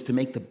this book is to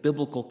make the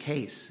biblical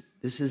case.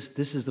 This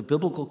is the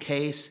biblical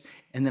case,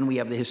 and then we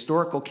have the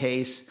historical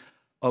case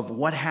of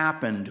what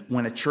happened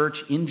when a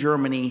church in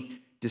Germany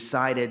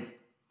decided,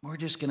 we're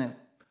just gonna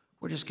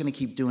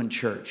keep doing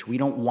church. We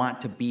don't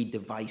want to be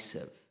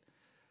divisive.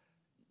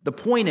 The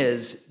point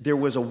is, there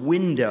was a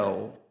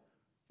window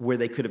where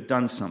they could have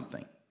done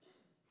something.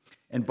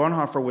 And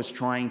Bonhoeffer was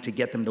trying to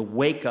get them to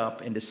wake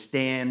up and to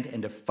stand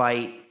and to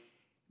fight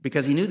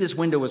because he knew this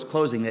window was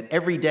closing, that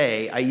every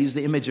day, I use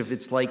the image of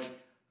it's like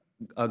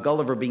a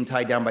Gulliver being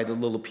tied down by the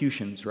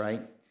Lilliputians,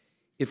 right?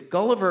 If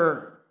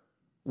Gulliver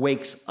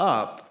wakes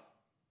up,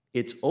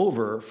 it's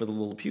over for the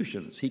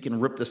Lilliputians. He can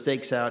rip the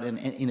stakes out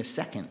in a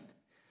second.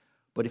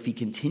 But if he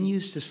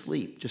continues to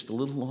sleep just a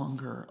little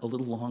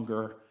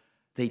longer,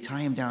 they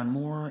tie him down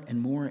more and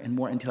more and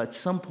more until at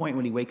some point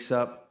when he wakes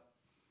up,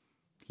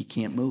 he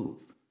can't move.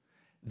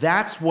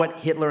 That's what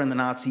Hitler and the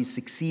Nazis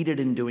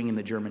succeeded in doing in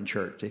the German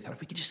church. They thought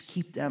if we could just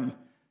keep them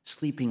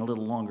sleeping a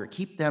little longer,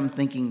 keep them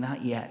thinking,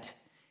 not yet.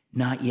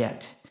 Not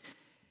yet.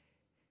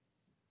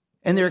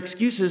 And their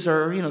excuses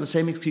are, the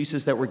same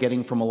excuses that we're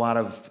getting from a lot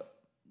of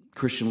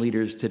Christian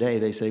leaders today.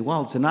 They say,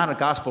 well, it's not a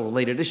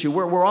gospel-related issue.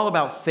 We're all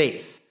about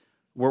faith.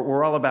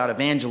 We're all about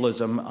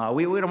evangelism.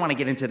 We don't want to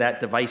get into that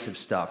divisive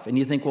stuff. And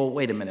you think, well,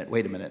 wait a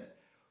minute.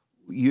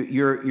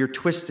 You're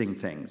twisting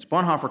things.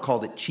 Bonhoeffer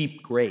called it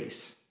cheap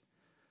grace.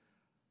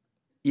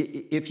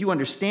 If you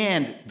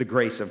understand the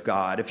grace of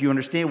God, if you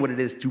understand what it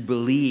is to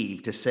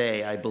believe, to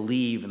say, I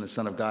believe in the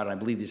Son of God, and I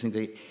believe these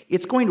things,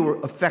 it's going to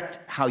affect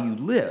how you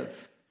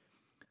live.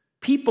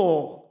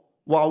 People,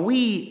 while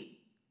we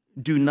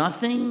do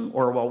nothing,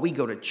 or while we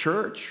go to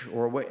church,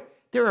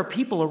 there are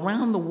people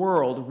around the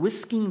world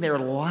risking their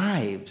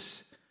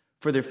lives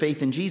for their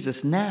faith in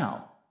Jesus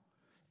now,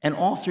 and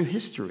all through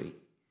history.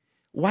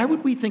 Why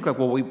would we think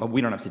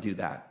we don't have to do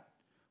that?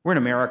 We're in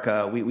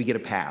America, we get a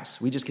pass.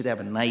 We just get to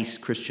have a nice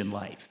Christian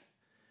life.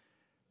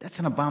 That's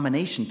an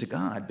abomination to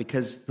God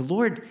because the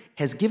Lord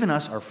has given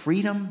us our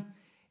freedom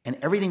and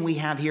everything we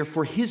have here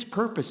for his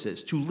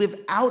purposes, to live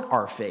out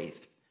our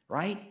faith,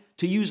 right?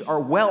 To use our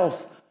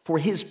wealth for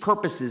his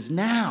purposes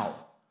now.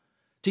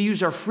 To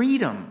use our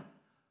freedom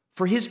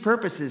for his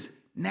purposes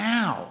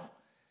now.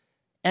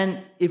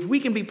 And if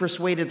we can be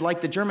persuaded like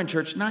the German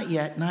church, not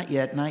yet,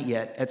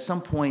 at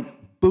some point,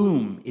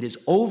 boom, it is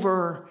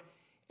over.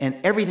 And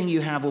everything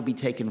you have will be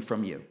taken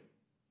from you.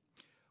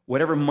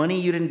 Whatever money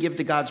you didn't give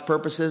to God's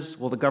purposes,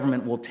 well, the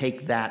government will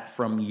take that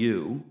from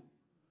you.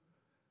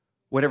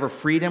 Whatever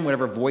freedom,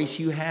 whatever voice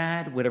you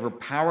had, whatever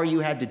power you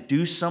had to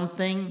do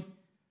something,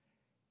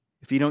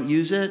 if you don't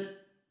use it,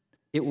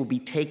 it will be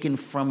taken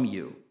from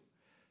you.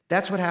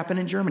 That's what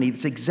happened in Germany.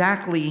 It's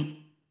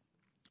exactly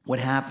what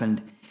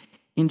happened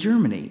in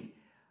Germany.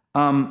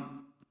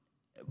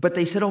 But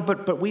they said,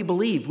 but we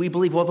believe.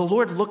 Well, the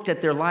Lord looked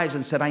at their lives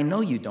and said, I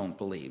know you don't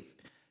believe.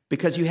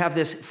 Because you have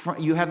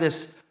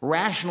this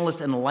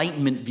rationalist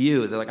enlightenment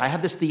view. They're like, I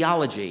have this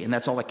theology, and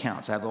that's all that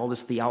counts. I have all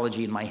this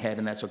theology in my head,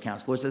 and that's what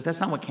counts. The Lord says, that's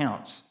not what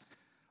counts.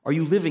 Are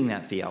you living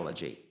that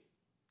theology?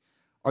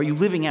 Are you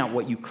living out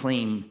what you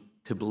claim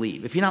to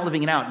believe? If you're not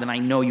living it out, then I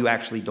know you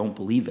actually don't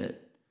believe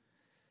it.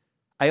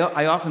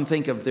 I often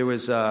think of there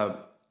was, I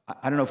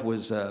don't know if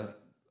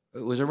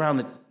it was around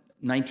the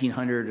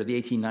 1900 or the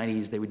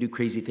 1890s, they would do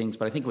crazy things,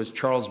 but I think it was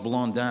Charles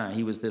Blondin.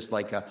 He was this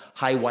like a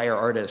high wire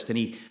artist, and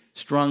he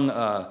strung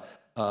a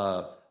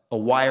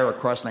wire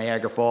across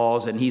Niagara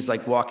Falls, and he's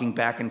like walking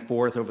back and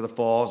forth over the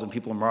falls, and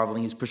people are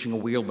marveling. He's pushing a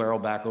wheelbarrow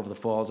back over the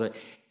falls.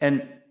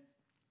 And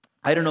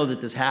I don't know that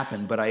this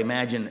happened, but I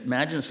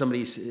imagine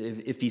somebody,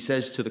 if he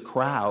says to the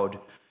crowd,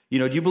 do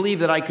you believe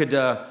that I could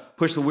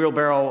push the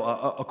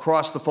wheelbarrow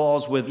across the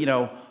falls with,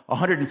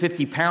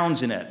 150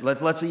 pounds in it?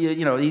 Let's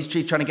he's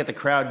trying to get the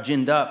crowd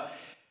ginned up.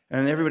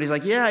 And everybody's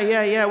like,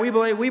 yeah, we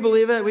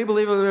believe it.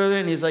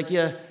 And he's like,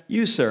 yeah,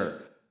 you, sir,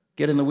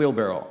 get in the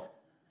wheelbarrow.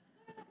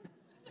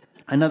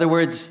 In other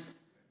words,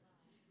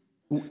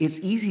 it's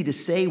easy to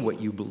say what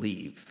you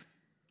believe,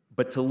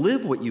 but to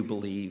live what you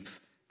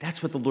believe,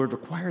 that's what the Lord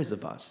requires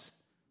of us.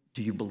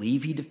 Do you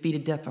believe he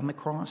defeated death on the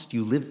cross? Do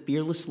you live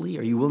fearlessly?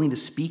 Are you willing to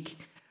speak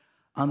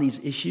on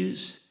these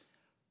issues?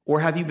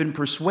 Or have you been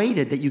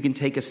persuaded that you can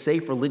take a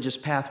safe religious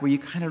path where you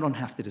kind of don't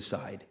have to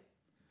decide?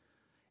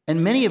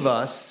 And many of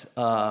us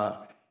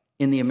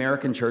in the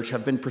American church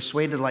have been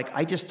persuaded, like,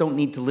 I just don't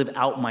need to live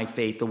out my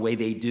faith the way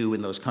they do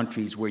in those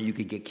countries where you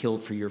could get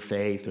killed for your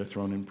faith or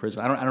thrown in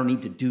prison. I don't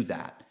need to do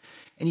that.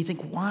 And you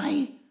think,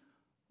 why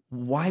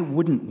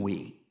wouldn't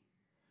we?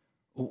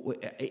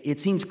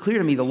 It seems clear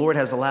to me the Lord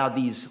has allowed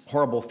these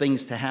horrible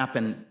things to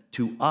happen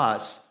to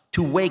us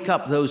to wake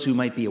up those who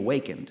might be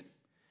awakened.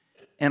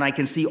 And I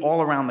can see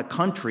all around the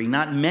country,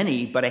 not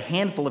many, but a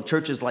handful of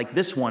churches like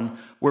this one,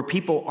 where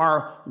people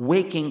are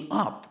waking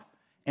up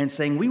and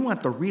saying, we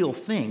want the real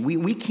thing.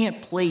 We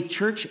can't play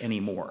church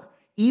anymore.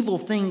 Evil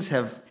things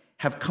have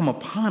come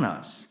upon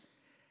us.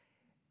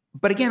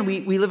 But again,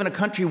 we live in a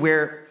country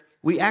where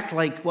we act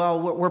like,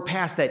 well, we're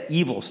past that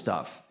evil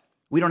stuff.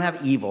 We don't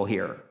have evil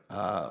here.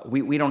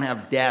 We don't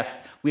have death.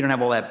 We don't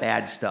have all that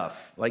bad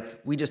stuff.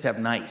 Like, we just have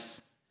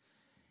nice.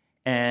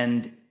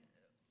 And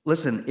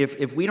listen,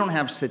 if we don't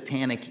have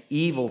satanic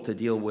evil to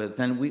deal with,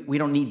 then we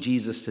don't need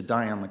Jesus to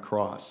die on the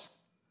cross.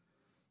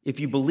 If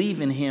you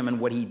believe in him and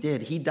what he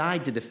did, he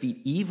died to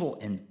defeat evil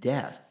and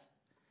death.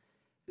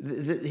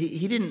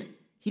 He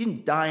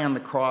didn't die on the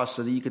cross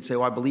so that you could say,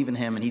 well, I believe in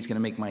him and he's going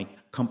to make my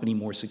company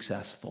more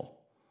successful,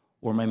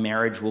 or my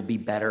marriage will be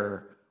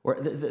better. Or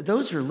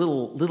those are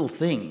little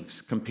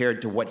things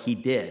compared to what he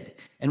did.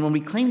 And when we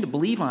claim to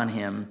believe on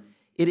him,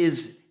 it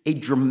is a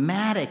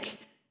dramatic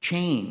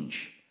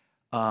change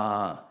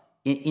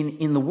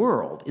in the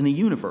world, in the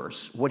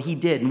universe, what he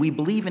did. And we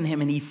believe in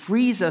him, and he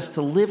frees us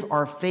to live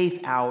our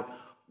faith out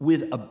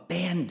with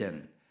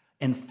abandon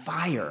and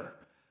fire.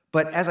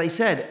 But as I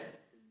said,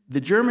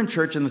 the German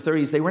church in the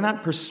 30s, they were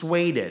not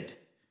persuaded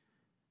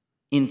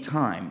in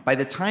time. By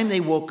the time they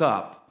woke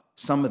up,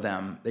 some of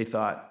them, they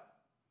thought,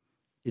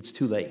 it's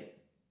too late.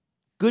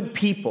 Good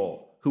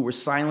people who were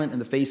silent in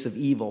the face of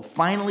evil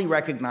finally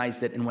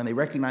recognized it, and when they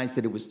recognized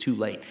it, it was too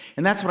late.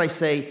 And that's what I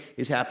say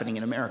is happening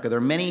in America. There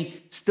are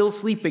many still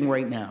sleeping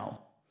right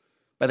now.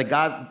 By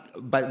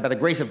the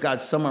grace of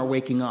God, some are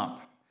waking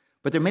up.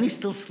 But there are many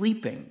still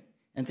sleeping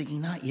and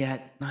thinking, not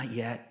yet, not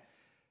yet.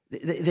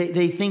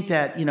 They think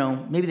that,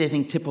 maybe they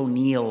think Tip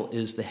O'Neill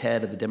is the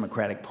head of the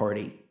Democratic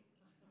Party.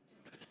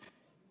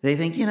 They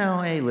think,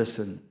 hey,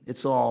 listen,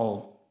 it's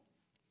all...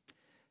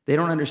 They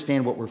don't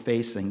understand what we're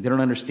facing. They don't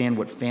understand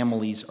what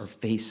families are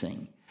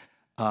facing.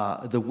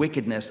 The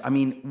wickedness. I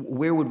mean,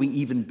 where would we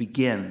even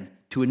begin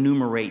to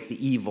enumerate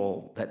the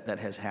evil that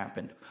has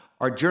happened?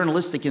 Our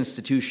journalistic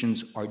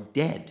institutions are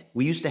dead.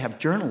 We used to have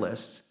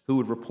journalists who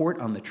would report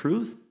on the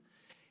truth,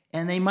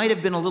 and they might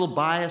have been a little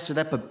biased or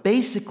that, but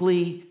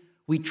basically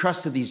we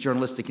trusted these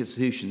journalistic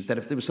institutions that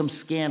if there was some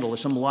scandal or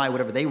some lie,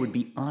 whatever, they would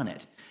be on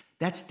it.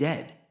 That's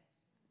dead.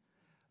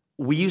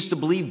 We used to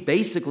believe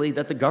basically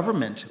that the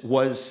government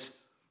was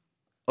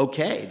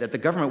okay, that the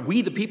government,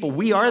 we the people,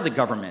 we are the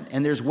government,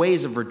 and there's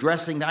ways of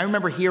redressing. I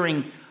remember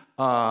hearing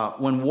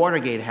when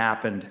Watergate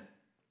happened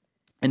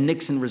and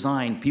Nixon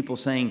resigned, people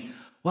saying,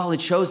 well, it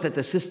shows that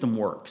the system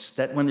works,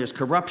 that when there's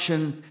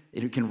corruption,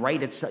 it can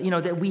right itself.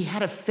 That we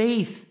had a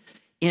faith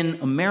in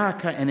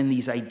America and in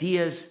these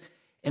ideas,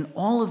 and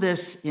all of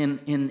this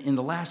in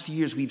the last few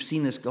years, we've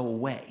seen this go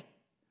away.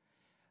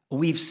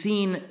 We've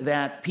seen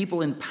that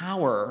people in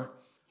power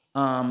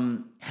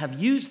have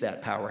used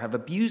that power, have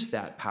abused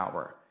that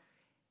power.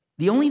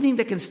 The only thing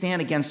that can stand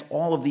against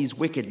all of these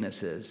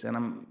wickednesses, and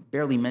I'm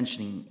barely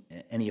mentioning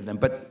any of them,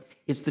 but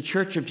it's the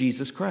Church of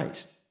Jesus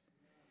Christ.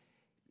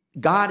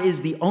 God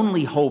is the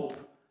only hope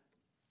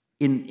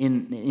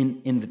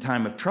in the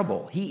time of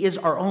trouble. He is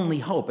our only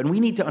hope. And we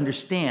need to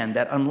understand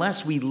that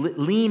unless we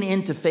lean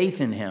into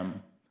faith in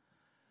him,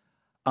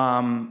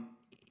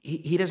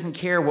 he doesn't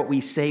care what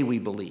we say we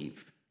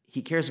believe.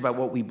 He cares about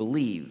what we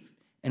believe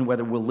and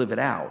whether we'll live it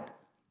out.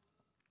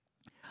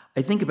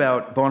 I think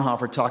about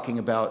Bonhoeffer talking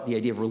about the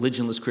idea of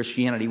religionless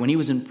Christianity. When he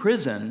was in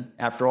prison,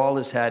 after all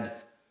this had,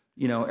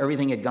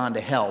 everything had gone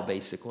to hell,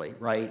 basically,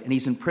 right? And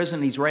he's in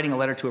prison, he's writing a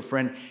letter to a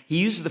friend. He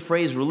uses the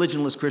phrase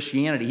religionless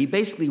Christianity. He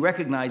basically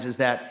recognizes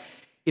that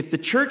if the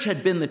church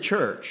had been the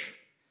church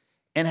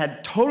and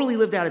had totally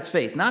lived out its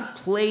faith, not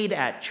played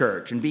at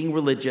church and being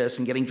religious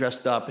and getting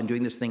dressed up and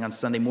doing this thing on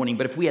Sunday morning,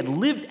 but if we had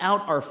lived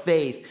out our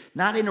faith,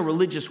 not in a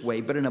religious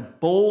way, but in a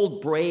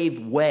bold,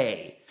 brave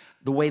way,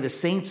 the way the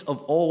saints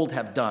of old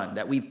have done,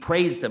 that we've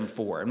praised them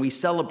for, and we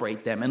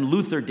celebrate them, and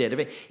Luther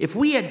did. If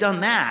we had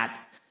done that,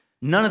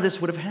 none of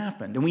this would have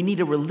happened. And we need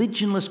a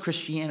religionless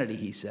Christianity,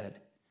 he said.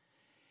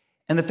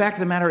 And the fact of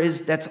the matter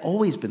is, that's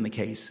always been the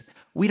case.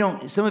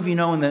 Some of you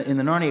know in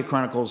the Narnia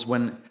Chronicles,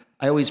 when,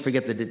 I always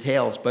forget the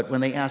details, but when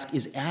they ask,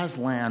 is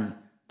Aslan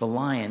the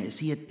lion, is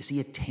he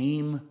a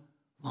tame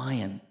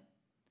lion?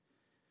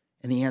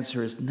 And the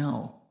answer is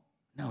no,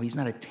 he's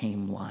not a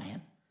tame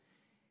lion.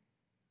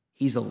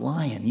 He's a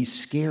lion. He's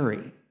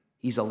scary.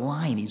 He's a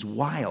lion. He's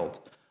wild,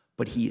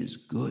 but he is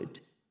good.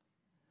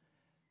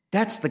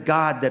 That's the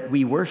God that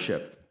we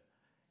worship.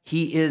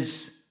 He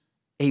is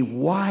a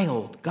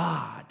wild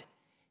God,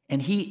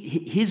 and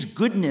his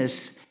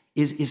goodness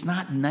is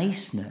not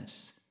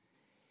niceness.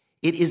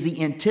 It is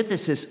the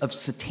antithesis of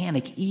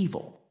satanic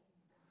evil.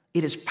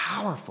 It is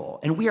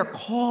powerful, and we are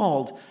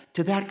called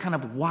to that kind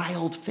of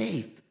wild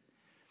faith.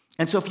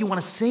 And so if you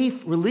want to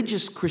save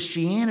religious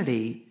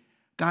Christianity,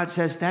 God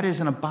says that is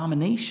an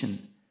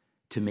abomination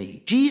to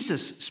me.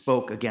 Jesus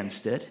spoke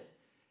against it.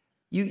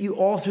 You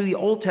all through the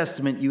Old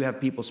Testament, you have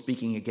people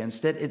speaking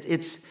against it.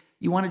 It's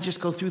you want to just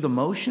go through the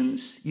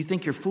motions? You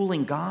think you're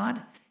fooling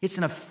God? It's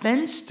an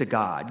offense to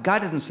God.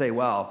 God doesn't say,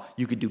 well,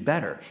 you could do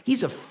better.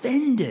 He's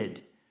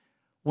offended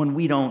when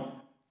we don't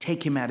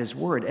take him at his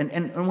word.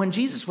 And when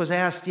Jesus was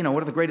asked,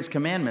 what are the greatest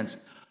commandments?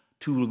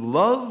 To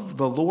love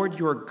the Lord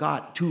your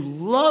God, to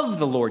love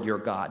the Lord your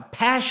God,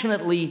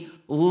 passionately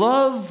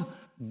love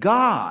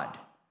God,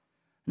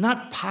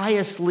 not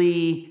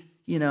piously,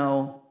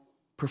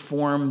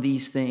 perform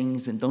these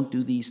things and don't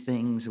do these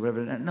things or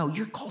whatever. No,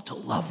 you're called to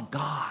love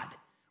God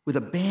with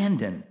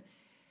abandon.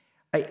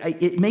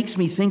 It makes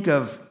me think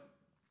of,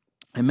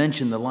 I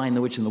mentioned The Lion,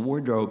 the Witch, and the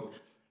Wardrobe.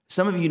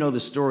 Some of you know the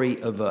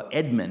story of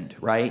Edmund,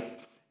 right?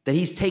 That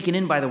he's taken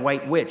in by the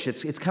White Witch.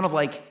 It's kind of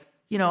like,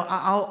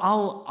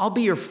 I'll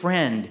be your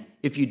friend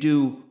if you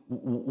do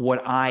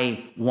what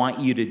I want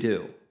you to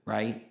do,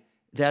 right?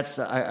 That's,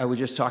 I was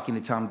just talking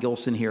to Tom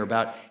Gilson here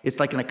about, it's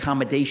like an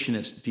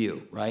accommodationist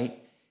view, right?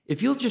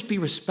 If you'll just be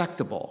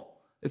respectable,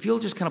 if you'll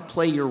just kind of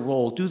play your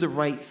role, do the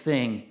right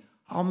thing,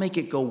 I'll make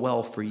it go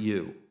well for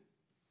you.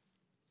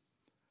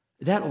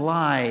 That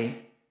lie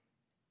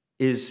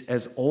is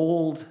as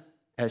old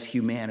as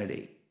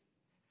humanity,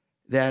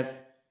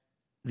 that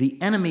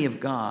the enemy of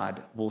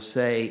God will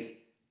say,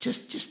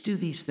 just do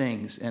these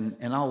things and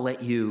I'll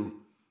let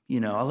you,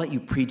 I'll let you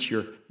preach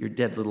your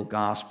dead little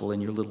gospel in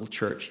your little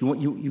church.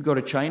 You go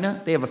to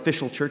China, they have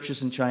official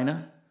churches in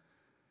China,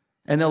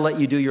 and they'll let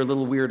you do your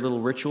weird little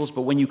rituals,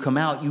 but when you come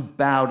out, you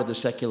bow to the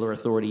secular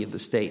authority of the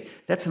state.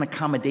 That's an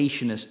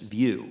accommodationist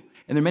view.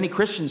 And there are many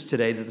Christians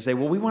today that say,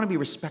 well, we want to be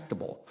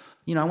respectable.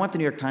 I want the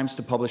New York Times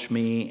to publish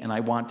me, and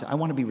I want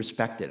to be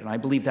respected, and I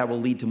believe that will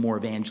lead to more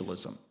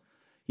evangelism.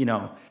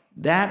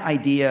 That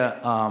idea,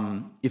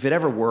 if it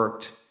ever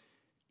worked,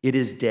 it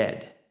is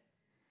dead.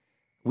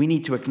 We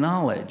need to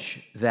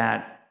acknowledge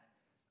that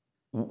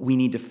we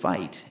need to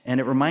fight. And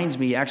it reminds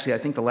me, actually, I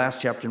think the last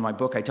chapter in my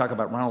book, I talk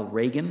about Ronald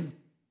Reagan.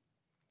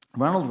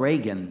 Ronald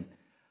Reagan,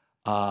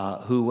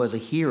 who was a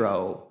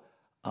hero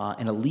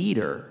and a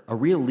leader, a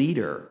real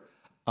leader.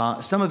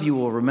 Some of you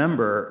will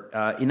remember,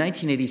 in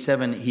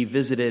 1987, he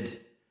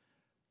visited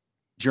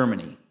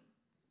Germany.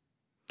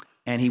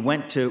 And he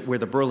went to where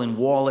the Berlin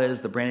Wall is,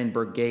 the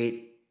Brandenburg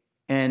Gate.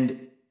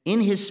 And in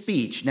his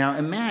speech, now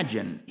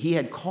imagine, he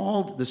had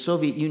called the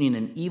Soviet Union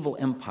an evil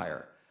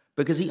empire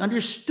because he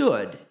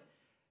understood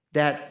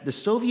that the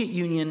Soviet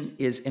Union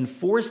is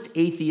enforced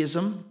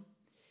atheism.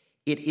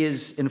 It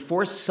is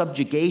enforced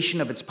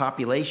subjugation of its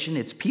population.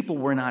 Its people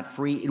were not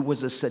free. It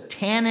was a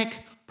satanic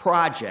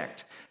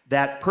project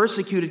that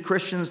persecuted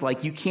Christians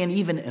like you can't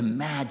even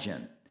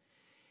imagine.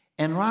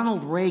 And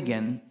Ronald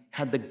Reagan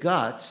had the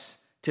guts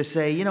to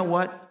say, you know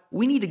what?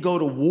 We need to go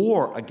to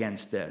war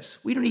against this.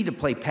 We don't need to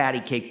play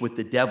patty cake with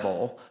the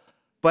devil.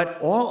 But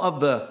all of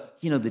the,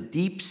 the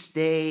deep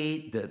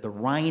state, the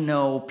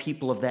rhino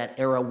people of that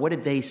era, what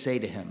did they say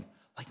to him?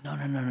 Like,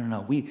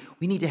 no. We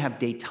need to have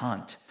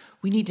détente.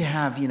 We need to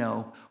have,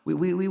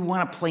 we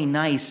want to play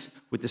nice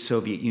with the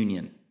Soviet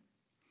Union.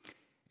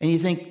 And you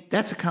think,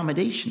 that's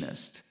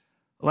accommodationist.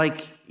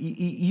 Like,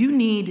 you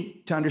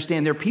need to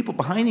understand there are people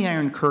behind the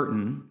Iron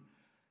Curtain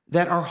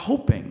that are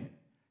hoping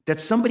that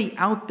somebody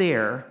out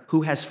there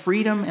who has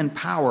freedom and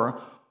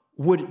power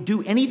would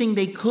do anything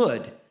they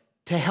could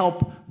to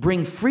help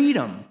bring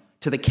freedom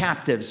to the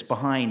captives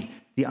behind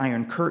the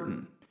Iron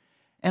Curtain.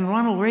 And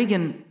Ronald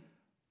Reagan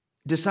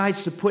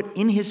decides to put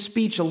in his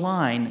speech a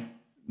line,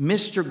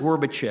 Mr.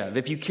 Gorbachev,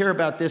 if you care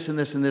about this and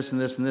this and this and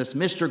this and this,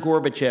 Mr.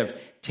 Gorbachev,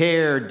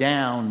 tear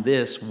down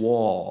this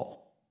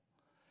wall.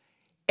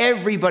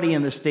 Everybody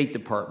in the State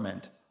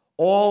Department,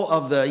 all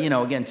of the,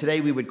 again,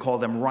 today we would call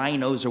them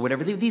rhinos or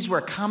whatever. These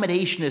were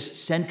accommodationist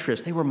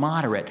centrists. They were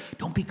moderate.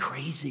 Don't be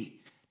crazy.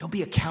 Don't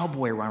be a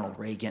cowboy, Ronald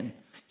Reagan.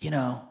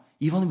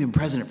 You've only been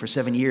president for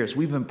 7 years.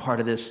 We've been part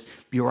of this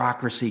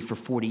bureaucracy for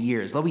 40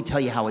 years. Let me tell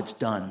you how it's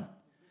done.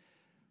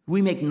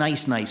 We make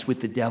nice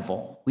with the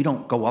devil. We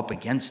don't go up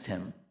against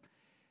him.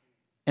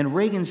 And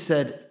Reagan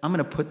said, I'm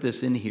going to put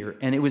this in here.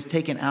 And it was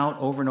taken out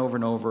over and over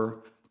and over.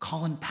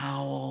 Colin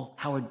Powell,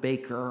 Howard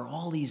Baker,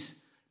 all these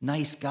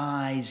nice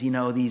guys,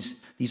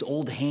 these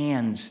old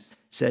hands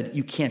said,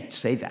 you can't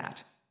say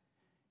that.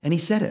 And he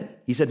said it.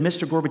 He said,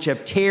 Mr.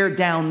 Gorbachev, tear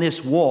down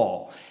this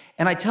wall.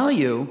 And I tell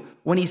you,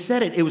 when he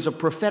said it, it was a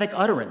prophetic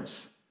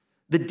utterance.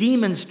 The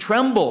demons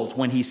trembled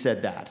when he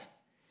said that.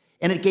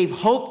 And it gave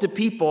hope to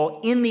people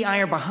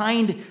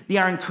behind the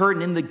Iron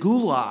Curtain, in the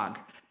gulag,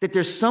 that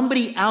there's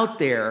somebody out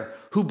there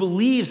who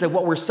believes that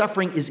what we're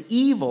suffering is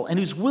evil and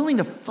who's willing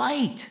to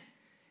fight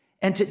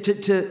and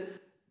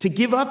to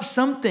give up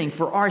something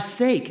for our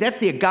sake. That's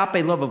the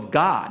agape love of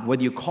God,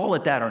 whether you call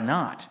it that or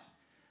not.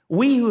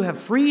 We who have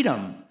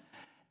freedom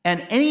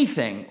and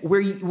anything,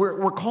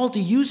 we're called to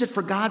use it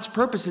for God's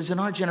purposes in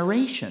our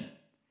generation.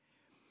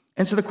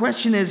 And so the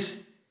question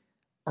is,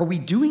 are we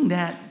doing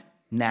that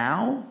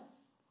now?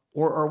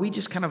 Or are we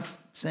just kind of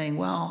saying,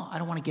 well, I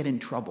don't want to get in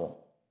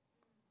trouble.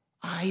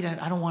 I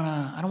don't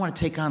want to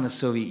take on the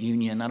Soviet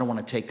Union. I don't want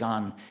to take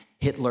on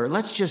Hitler.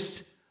 Let's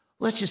just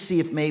see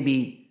if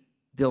maybe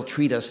they'll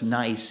treat us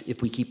nice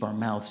if we keep our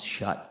mouths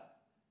shut.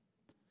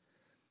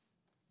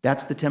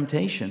 That's the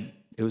temptation.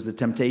 It was the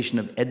temptation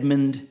of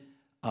Edmund,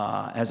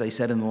 as I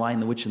said in The Lion,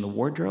 the Witch, and the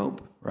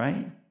Wardrobe,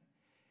 right?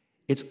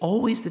 It's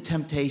always the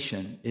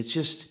temptation. It's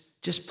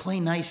just play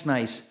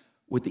nice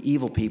with the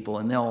evil people,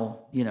 and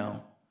they'll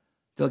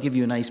give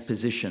you a nice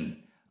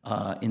position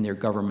in their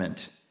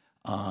government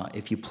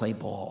if you play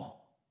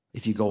ball,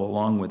 if you go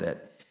along with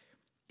it.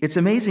 It's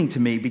amazing to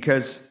me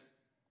because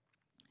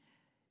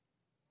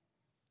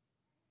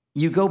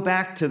you go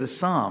back to the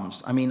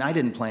Psalms. I mean, I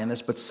didn't plan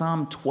this, but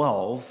Psalm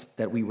 12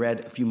 that we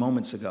read a few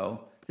moments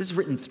ago, this is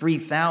written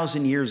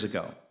 3,000 years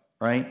ago,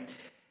 right?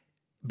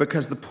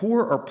 Because the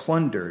poor are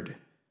plundered,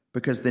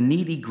 because the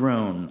needy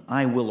groan,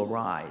 I will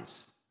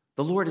arise.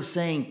 The Lord is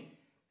saying,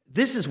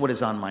 this is what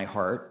is on my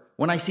heart.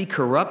 When I see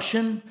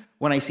corruption,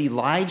 when I see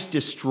lives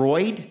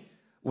destroyed,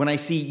 when I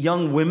see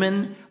young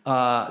women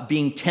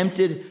being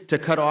tempted to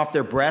cut off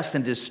their breasts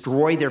and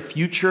destroy their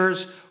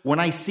futures, when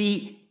I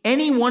see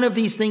any one of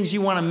these things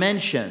you want to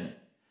mention,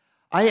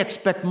 I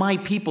expect my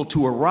people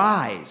to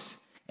arise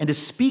and to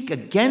speak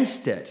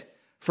against it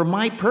for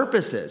my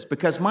purposes,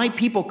 because my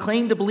people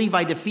claim to believe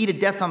I defeated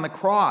death on the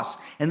cross,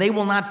 and they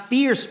will not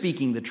fear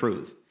speaking the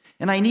truth.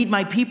 And I need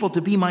my people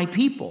to be my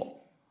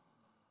people.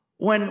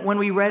 When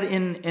we read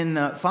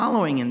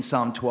following in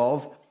Psalm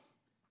 12,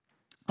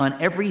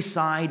 on every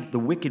side the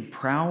wicked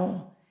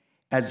prowl,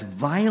 as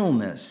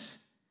vileness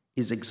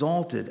is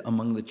exalted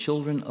among the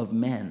children of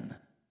men.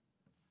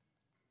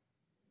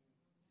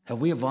 Have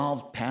we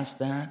evolved past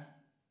that?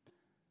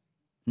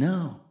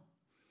 No.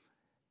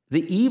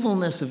 The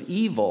evilness of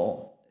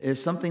evil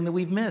is something that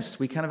we've missed.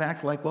 We kind of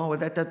act like, well,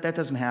 that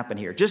doesn't happen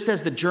here. Just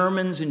as the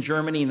Germans in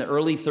Germany in the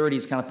early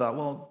 30s kind of thought,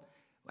 well,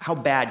 how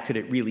bad could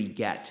it really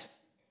get?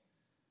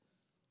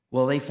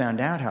 Well, they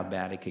found out how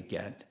bad it could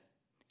get.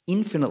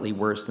 Infinitely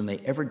worse than they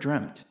ever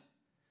dreamt.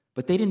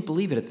 But they didn't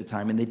believe it at the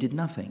time, and they did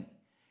nothing.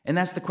 And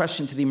that's the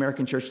question to the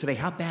American church today.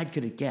 How bad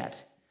could it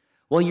get?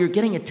 Well, you're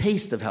getting a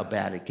taste of how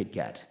bad it could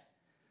get,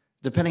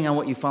 depending on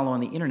what you follow on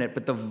the internet.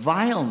 But the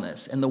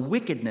vileness and the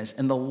wickedness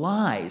and the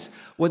lies,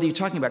 whether you're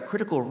talking about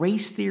critical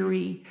race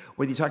theory,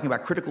 whether you're talking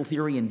about critical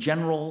theory in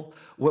general,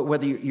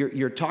 whether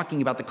you're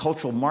talking about the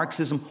cultural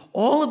Marxism,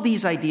 all of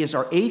these ideas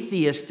are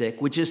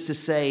atheistic, which is to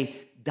say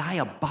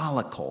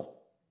diabolical,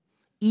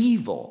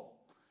 evil,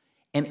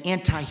 and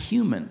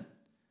anti-human.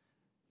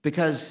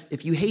 Because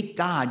if you hate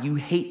God, you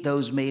hate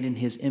those made in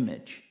his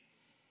image.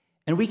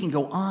 And we can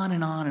go on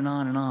and on and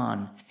on and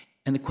on.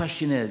 And the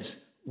question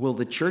is, will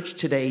the church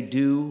today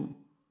do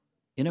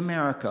in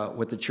America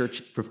what the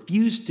church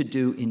refused to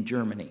do in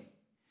Germany?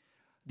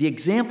 The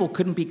example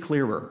couldn't be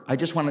clearer. I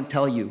just want to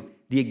tell you,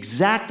 the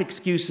exact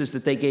excuses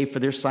that they gave for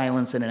their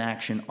silence and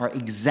inaction are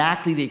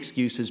exactly the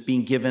excuses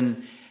being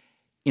given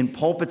in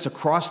pulpits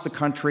across the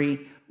country,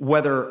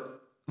 whether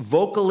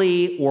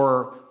vocally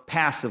or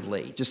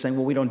passively, just saying,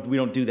 well, we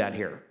don't do that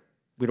here.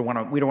 We don't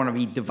want to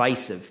be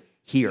divisive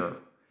here.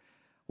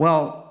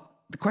 Well,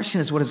 the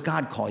question is, what does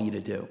God call you to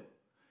do?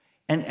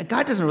 And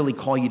God doesn't really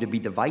call you to be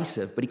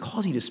divisive, but he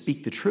calls you to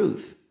speak the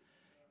truth.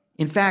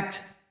 In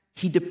fact,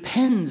 he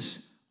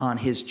depends on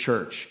his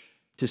church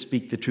to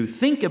speak the truth.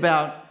 Think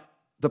about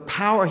the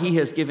power he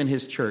has given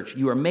his church.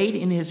 You are made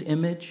in his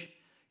image.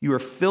 You are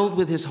filled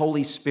with his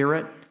Holy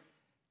Spirit.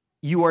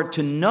 You are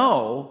to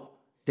know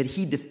that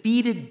he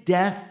defeated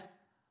death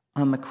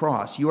on the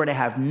cross. You are to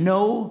have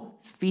no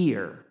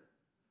fear,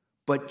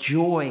 but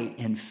joy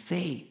and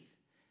faith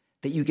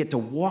that you get to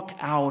walk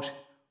out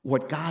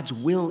what God's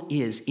will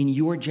is in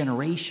your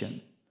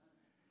generation.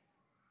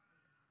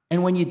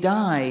 And when you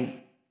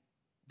die,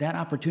 that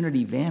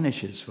opportunity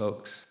vanishes,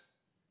 folks.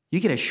 You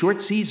get a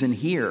short season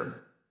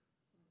here.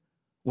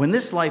 When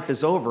this life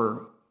is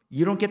over,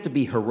 you don't get to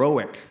be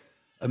heroic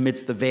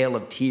amidst the veil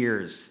of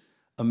tears,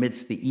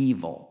 amidst the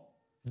evil.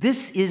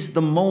 This is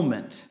the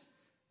moment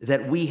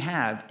that we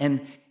have,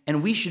 and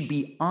we should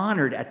be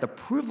honored at the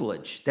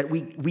privilege that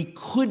we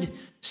could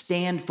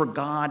stand for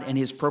God and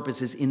his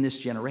purposes in this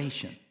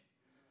generation.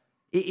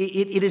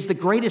 It is the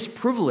greatest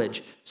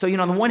privilege. So,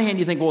 on the one hand,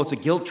 you think, well, it's a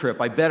guilt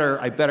trip. I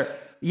better.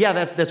 Yeah,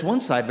 that's one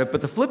side of it.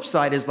 But the flip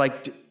side is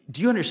like,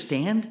 do you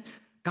understand?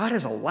 God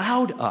has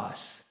allowed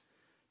us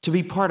to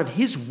be part of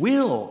his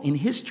will in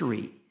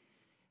history,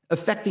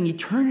 affecting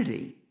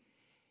eternity.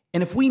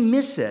 And if we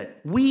miss it,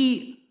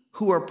 we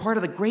who are part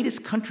of the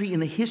greatest country in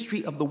the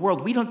history of the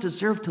world, we don't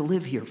deserve to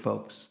live here,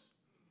 folks.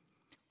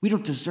 We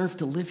don't deserve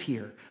to live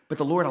here. But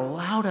the Lord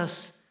allowed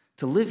us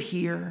to live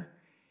here.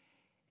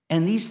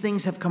 And these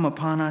things have come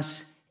upon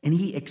us, and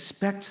he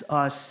expects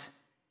us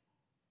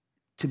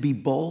to be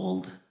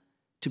bold,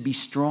 to be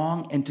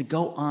strong, and to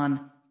go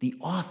on the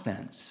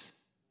offense.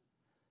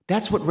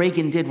 That's what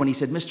Reagan did when he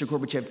said, Mr.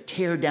 Gorbachev,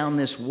 tear down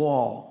this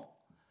wall.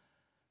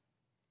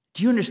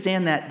 Do you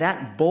understand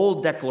that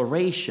bold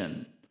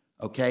declaration,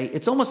 okay?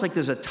 It's almost like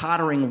there's a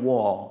tottering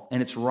wall,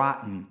 and it's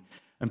rotten.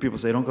 And people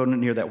say, don't go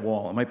near that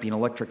wall. It might be an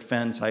electric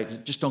fence.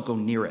 Just don't go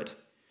near it.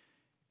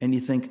 And you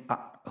think,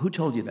 who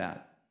told you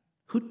that?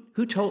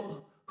 Who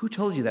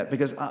told you that?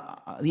 Because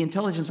the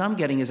intelligence I'm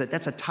getting is that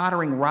that's a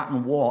tottering,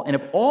 rotten wall. And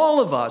if all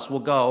of us will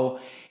go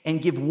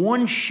and give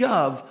one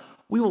shove,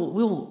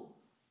 it'll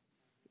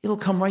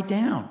come right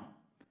down.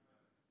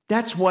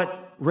 That's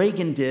what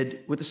Reagan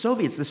did with the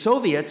Soviets. The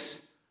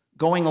Soviets,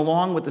 going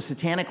along with the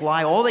satanic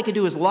lie, all they could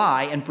do is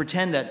lie and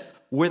pretend that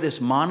we're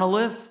this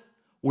monolith,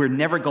 we're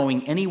never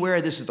going anywhere,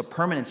 this is the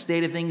permanent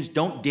state of things,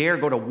 don't dare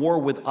go to war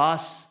with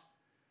us.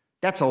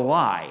 That's a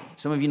lie.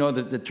 Some of you know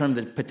the term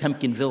the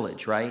Potemkin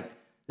village, right?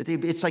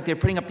 It's like they're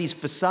putting up these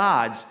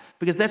facades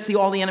because that's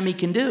all the enemy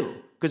can do.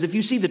 Because if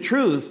you see the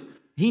truth,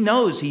 he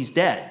knows he's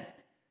dead.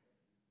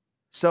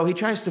 So he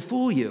tries to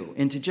fool you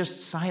into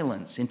just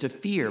silence, into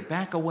fear.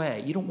 Back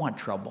away. You don't want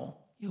trouble.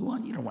 You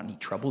don't want any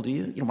trouble, do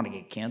you? You don't want to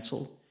get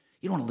canceled.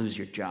 You don't want to lose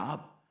your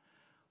job.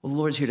 Well, the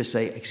Lord's here to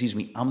say, excuse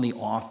me, I'm the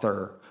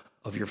author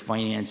of your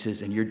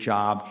finances and your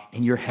job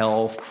and your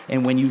health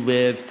and when you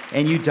live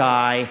and you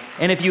die.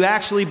 And if you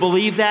actually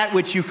believe that,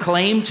 which you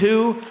claim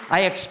to,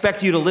 I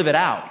expect you to live it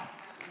out.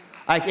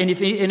 And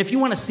if you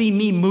want to see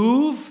me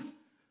move,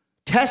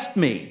 test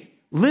me.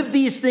 Live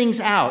these things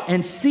out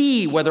and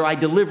see whether I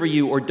deliver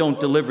you or don't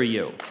deliver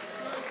you.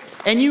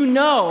 And you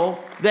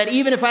know that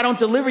even if I don't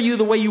deliver you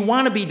the way you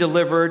want to be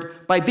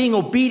delivered, by being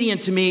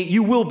obedient to me,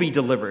 you will be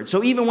delivered.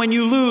 So even when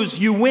you lose,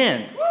 you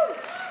win.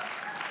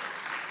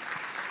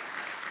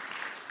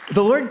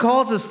 The Lord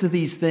calls us to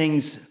these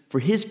things for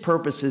his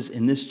purposes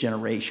in this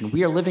generation.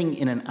 We are living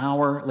in an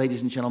hour,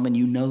 ladies and gentlemen,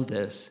 you know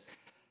this.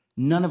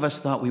 None of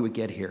us thought we would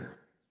get here.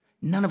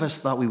 None of us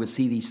thought we would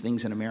see these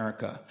things in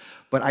America.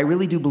 But I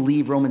really do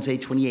believe Romans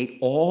 8:28,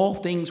 all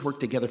things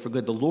work together for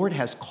good. The Lord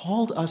has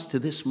called us to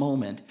this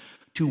moment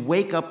to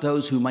wake up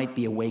those who might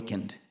be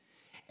awakened.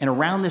 And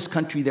around this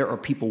country, there are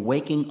people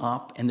waking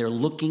up and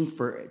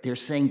they're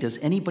saying, does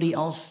anybody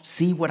else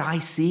see what I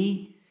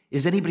see?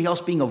 Is anybody else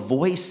being a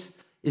voice?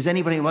 Is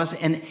anybody else?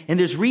 And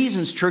there's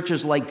reasons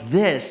churches like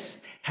this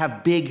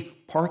have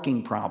big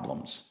parking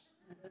problems.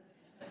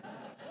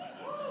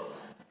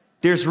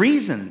 There's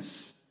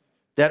reasons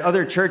that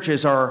other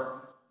churches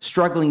are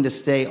struggling to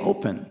stay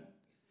open.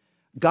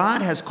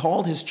 God has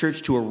called his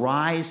church to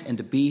arise and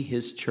to be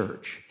his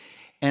church.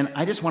 And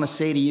I just want to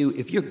say to you,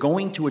 if you're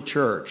going to a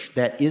church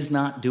that is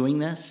not doing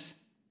this,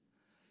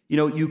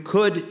 you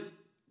could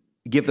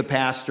give the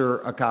pastor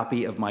a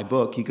copy of my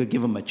book. You could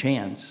give him a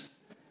chance.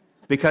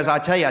 Because I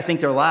tell you, I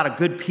think there are a lot of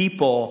good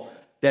people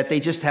that they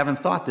just haven't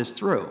thought this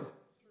through.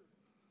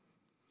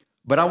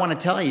 But I want to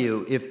tell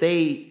you, if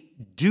they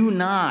do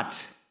not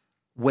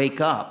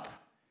wake up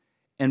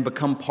and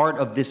become part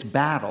of this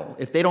battle,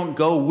 if they don't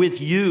go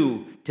with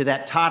you to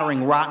that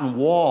tottering, rotten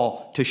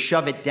wall to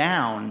shove it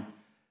down,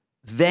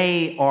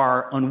 they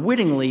are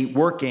unwittingly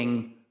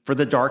working for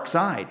the dark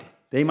side.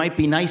 They might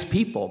be nice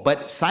people,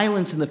 but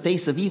silence in the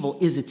face of evil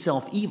is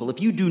itself evil.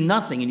 If you do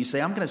nothing and you say,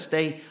 I'm going to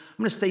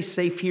stay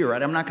safe here,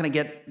 right? I'm not going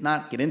to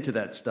not get into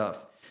that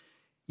stuff.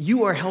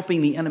 You are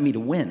helping the enemy to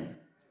win.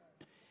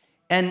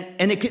 And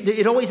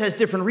it always has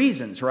different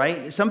reasons,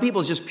 right? Some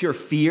people it's just pure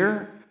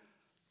fear.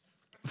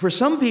 For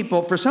some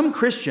people, for some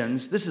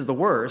Christians, this is the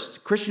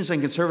worst. Christians and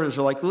conservatives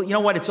are like, you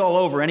know what? It's all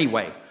over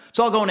anyway. It's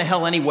all going to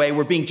hell anyway.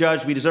 We're being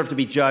judged. We deserve to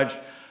be judged.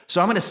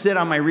 So I'm going to sit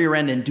on my rear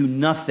end and do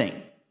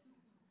nothing.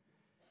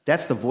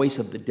 That's the voice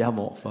of the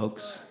devil,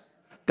 folks.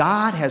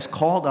 God has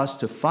called us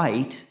to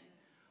fight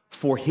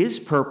for his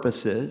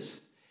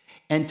purposes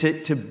and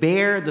to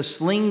bear the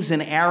slings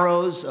and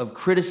arrows of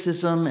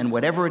criticism and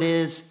whatever it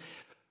is.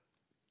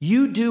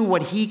 You do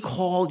what he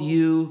called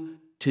you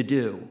to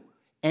do.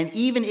 And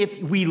even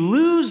if we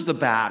lose the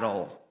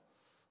battle,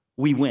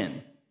 we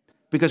win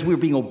because we're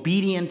being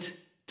obedient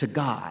to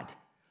God.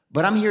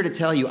 But I'm here to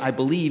tell you, I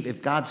believe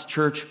if God's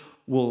church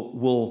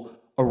will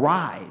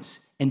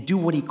arise and do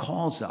what he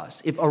calls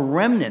us, if a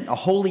remnant, a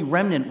holy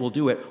remnant will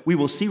do it, we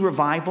will see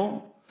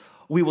revival.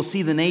 We will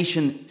see the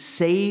nation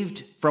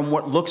saved from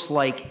what looks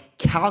like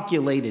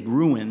calculated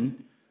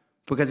ruin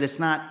because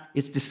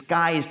it's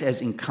disguised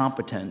as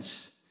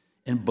incompetence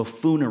and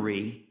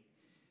buffoonery.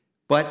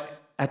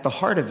 But at the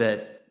heart of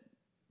it,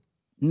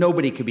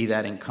 nobody could be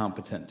that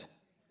incompetent.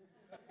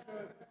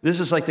 This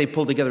is like they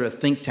pulled together a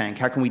think tank.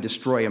 How can we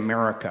destroy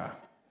America?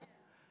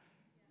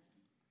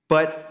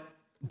 But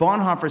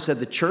Bonhoeffer said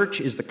the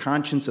church is the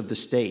conscience of the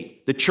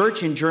state. The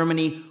church in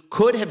Germany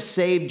could have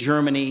saved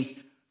Germany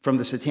from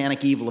the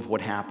satanic evil of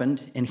what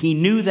happened. And he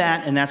knew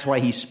that, and that's why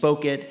he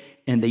spoke it,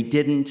 and they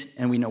didn't,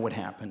 and we know what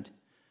happened.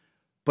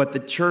 But the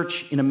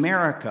church in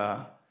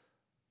America,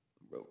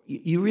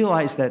 you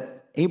realize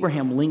that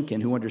Abraham Lincoln,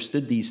 who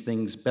understood these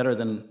things better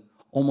than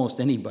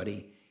almost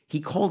anybody, he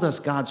called us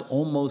God's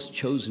almost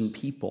chosen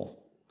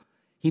people.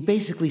 He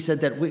basically said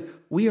that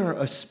we are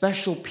a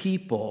special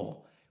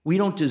people. We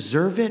don't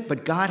deserve it,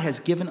 but God has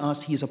given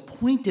us, he's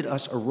appointed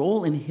us a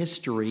role in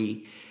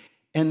history,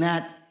 and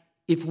that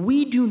if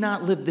we do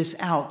not live this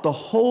out, the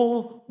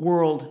whole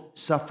world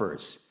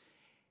suffers.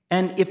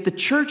 And if the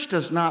church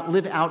does not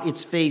live out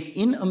its faith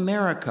in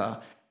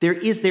America, there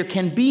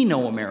can be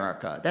no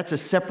America. That's a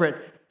separate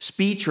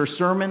speech or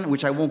sermon,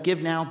 which I won't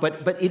give now,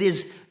 but it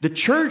is the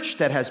church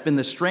that has been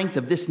the strength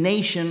of this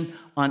nation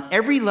on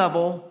every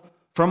level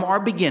from our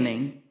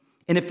beginning.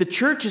 And if the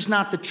church is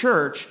not the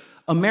church,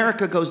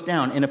 America goes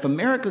down. And if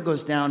America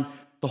goes down,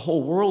 the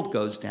whole world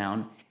goes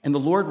down. And the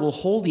Lord will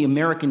hold the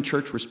American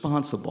church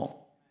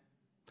responsible.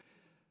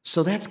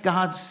 So that's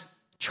God's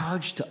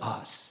charge to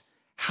us,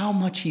 how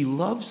much he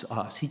loves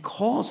us. He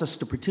calls us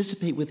to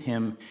participate with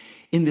him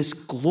in this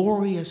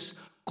glorious,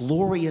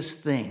 glorious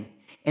thing.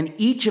 And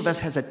each of us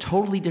has a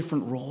totally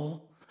different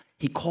role.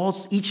 He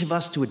calls each of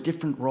us to a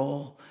different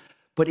role.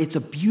 But it's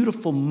a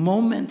beautiful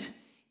moment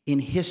in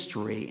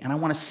history. And I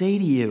want to say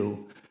to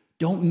you,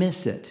 don't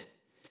miss it.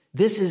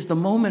 This is the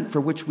moment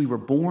for which we were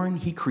born.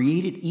 He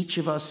created each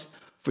of us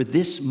for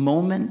this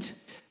moment.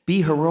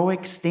 Be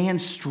heroic,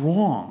 stand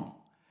strong,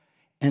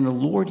 and the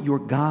Lord your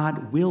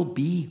God will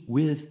be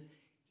with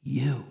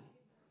you.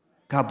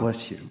 God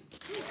bless you.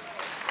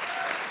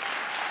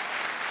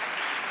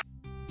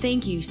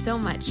 Thank you so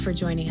much for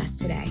joining us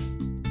today.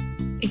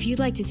 If you'd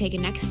like to take a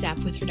next step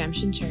with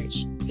Redemption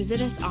Church, visit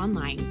us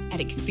online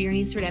at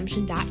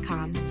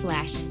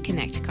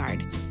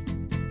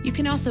experienceredemption.com/connectcard. You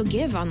can also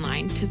give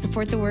online to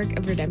support the work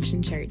of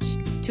Redemption Church.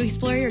 To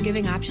explore your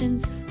giving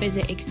options,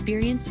 visit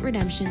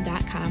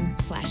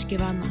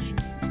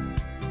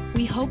experienceredemption.com/giveonline.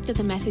 We hope that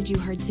the message you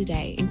heard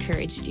today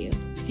encouraged you.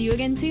 See you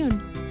again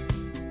soon.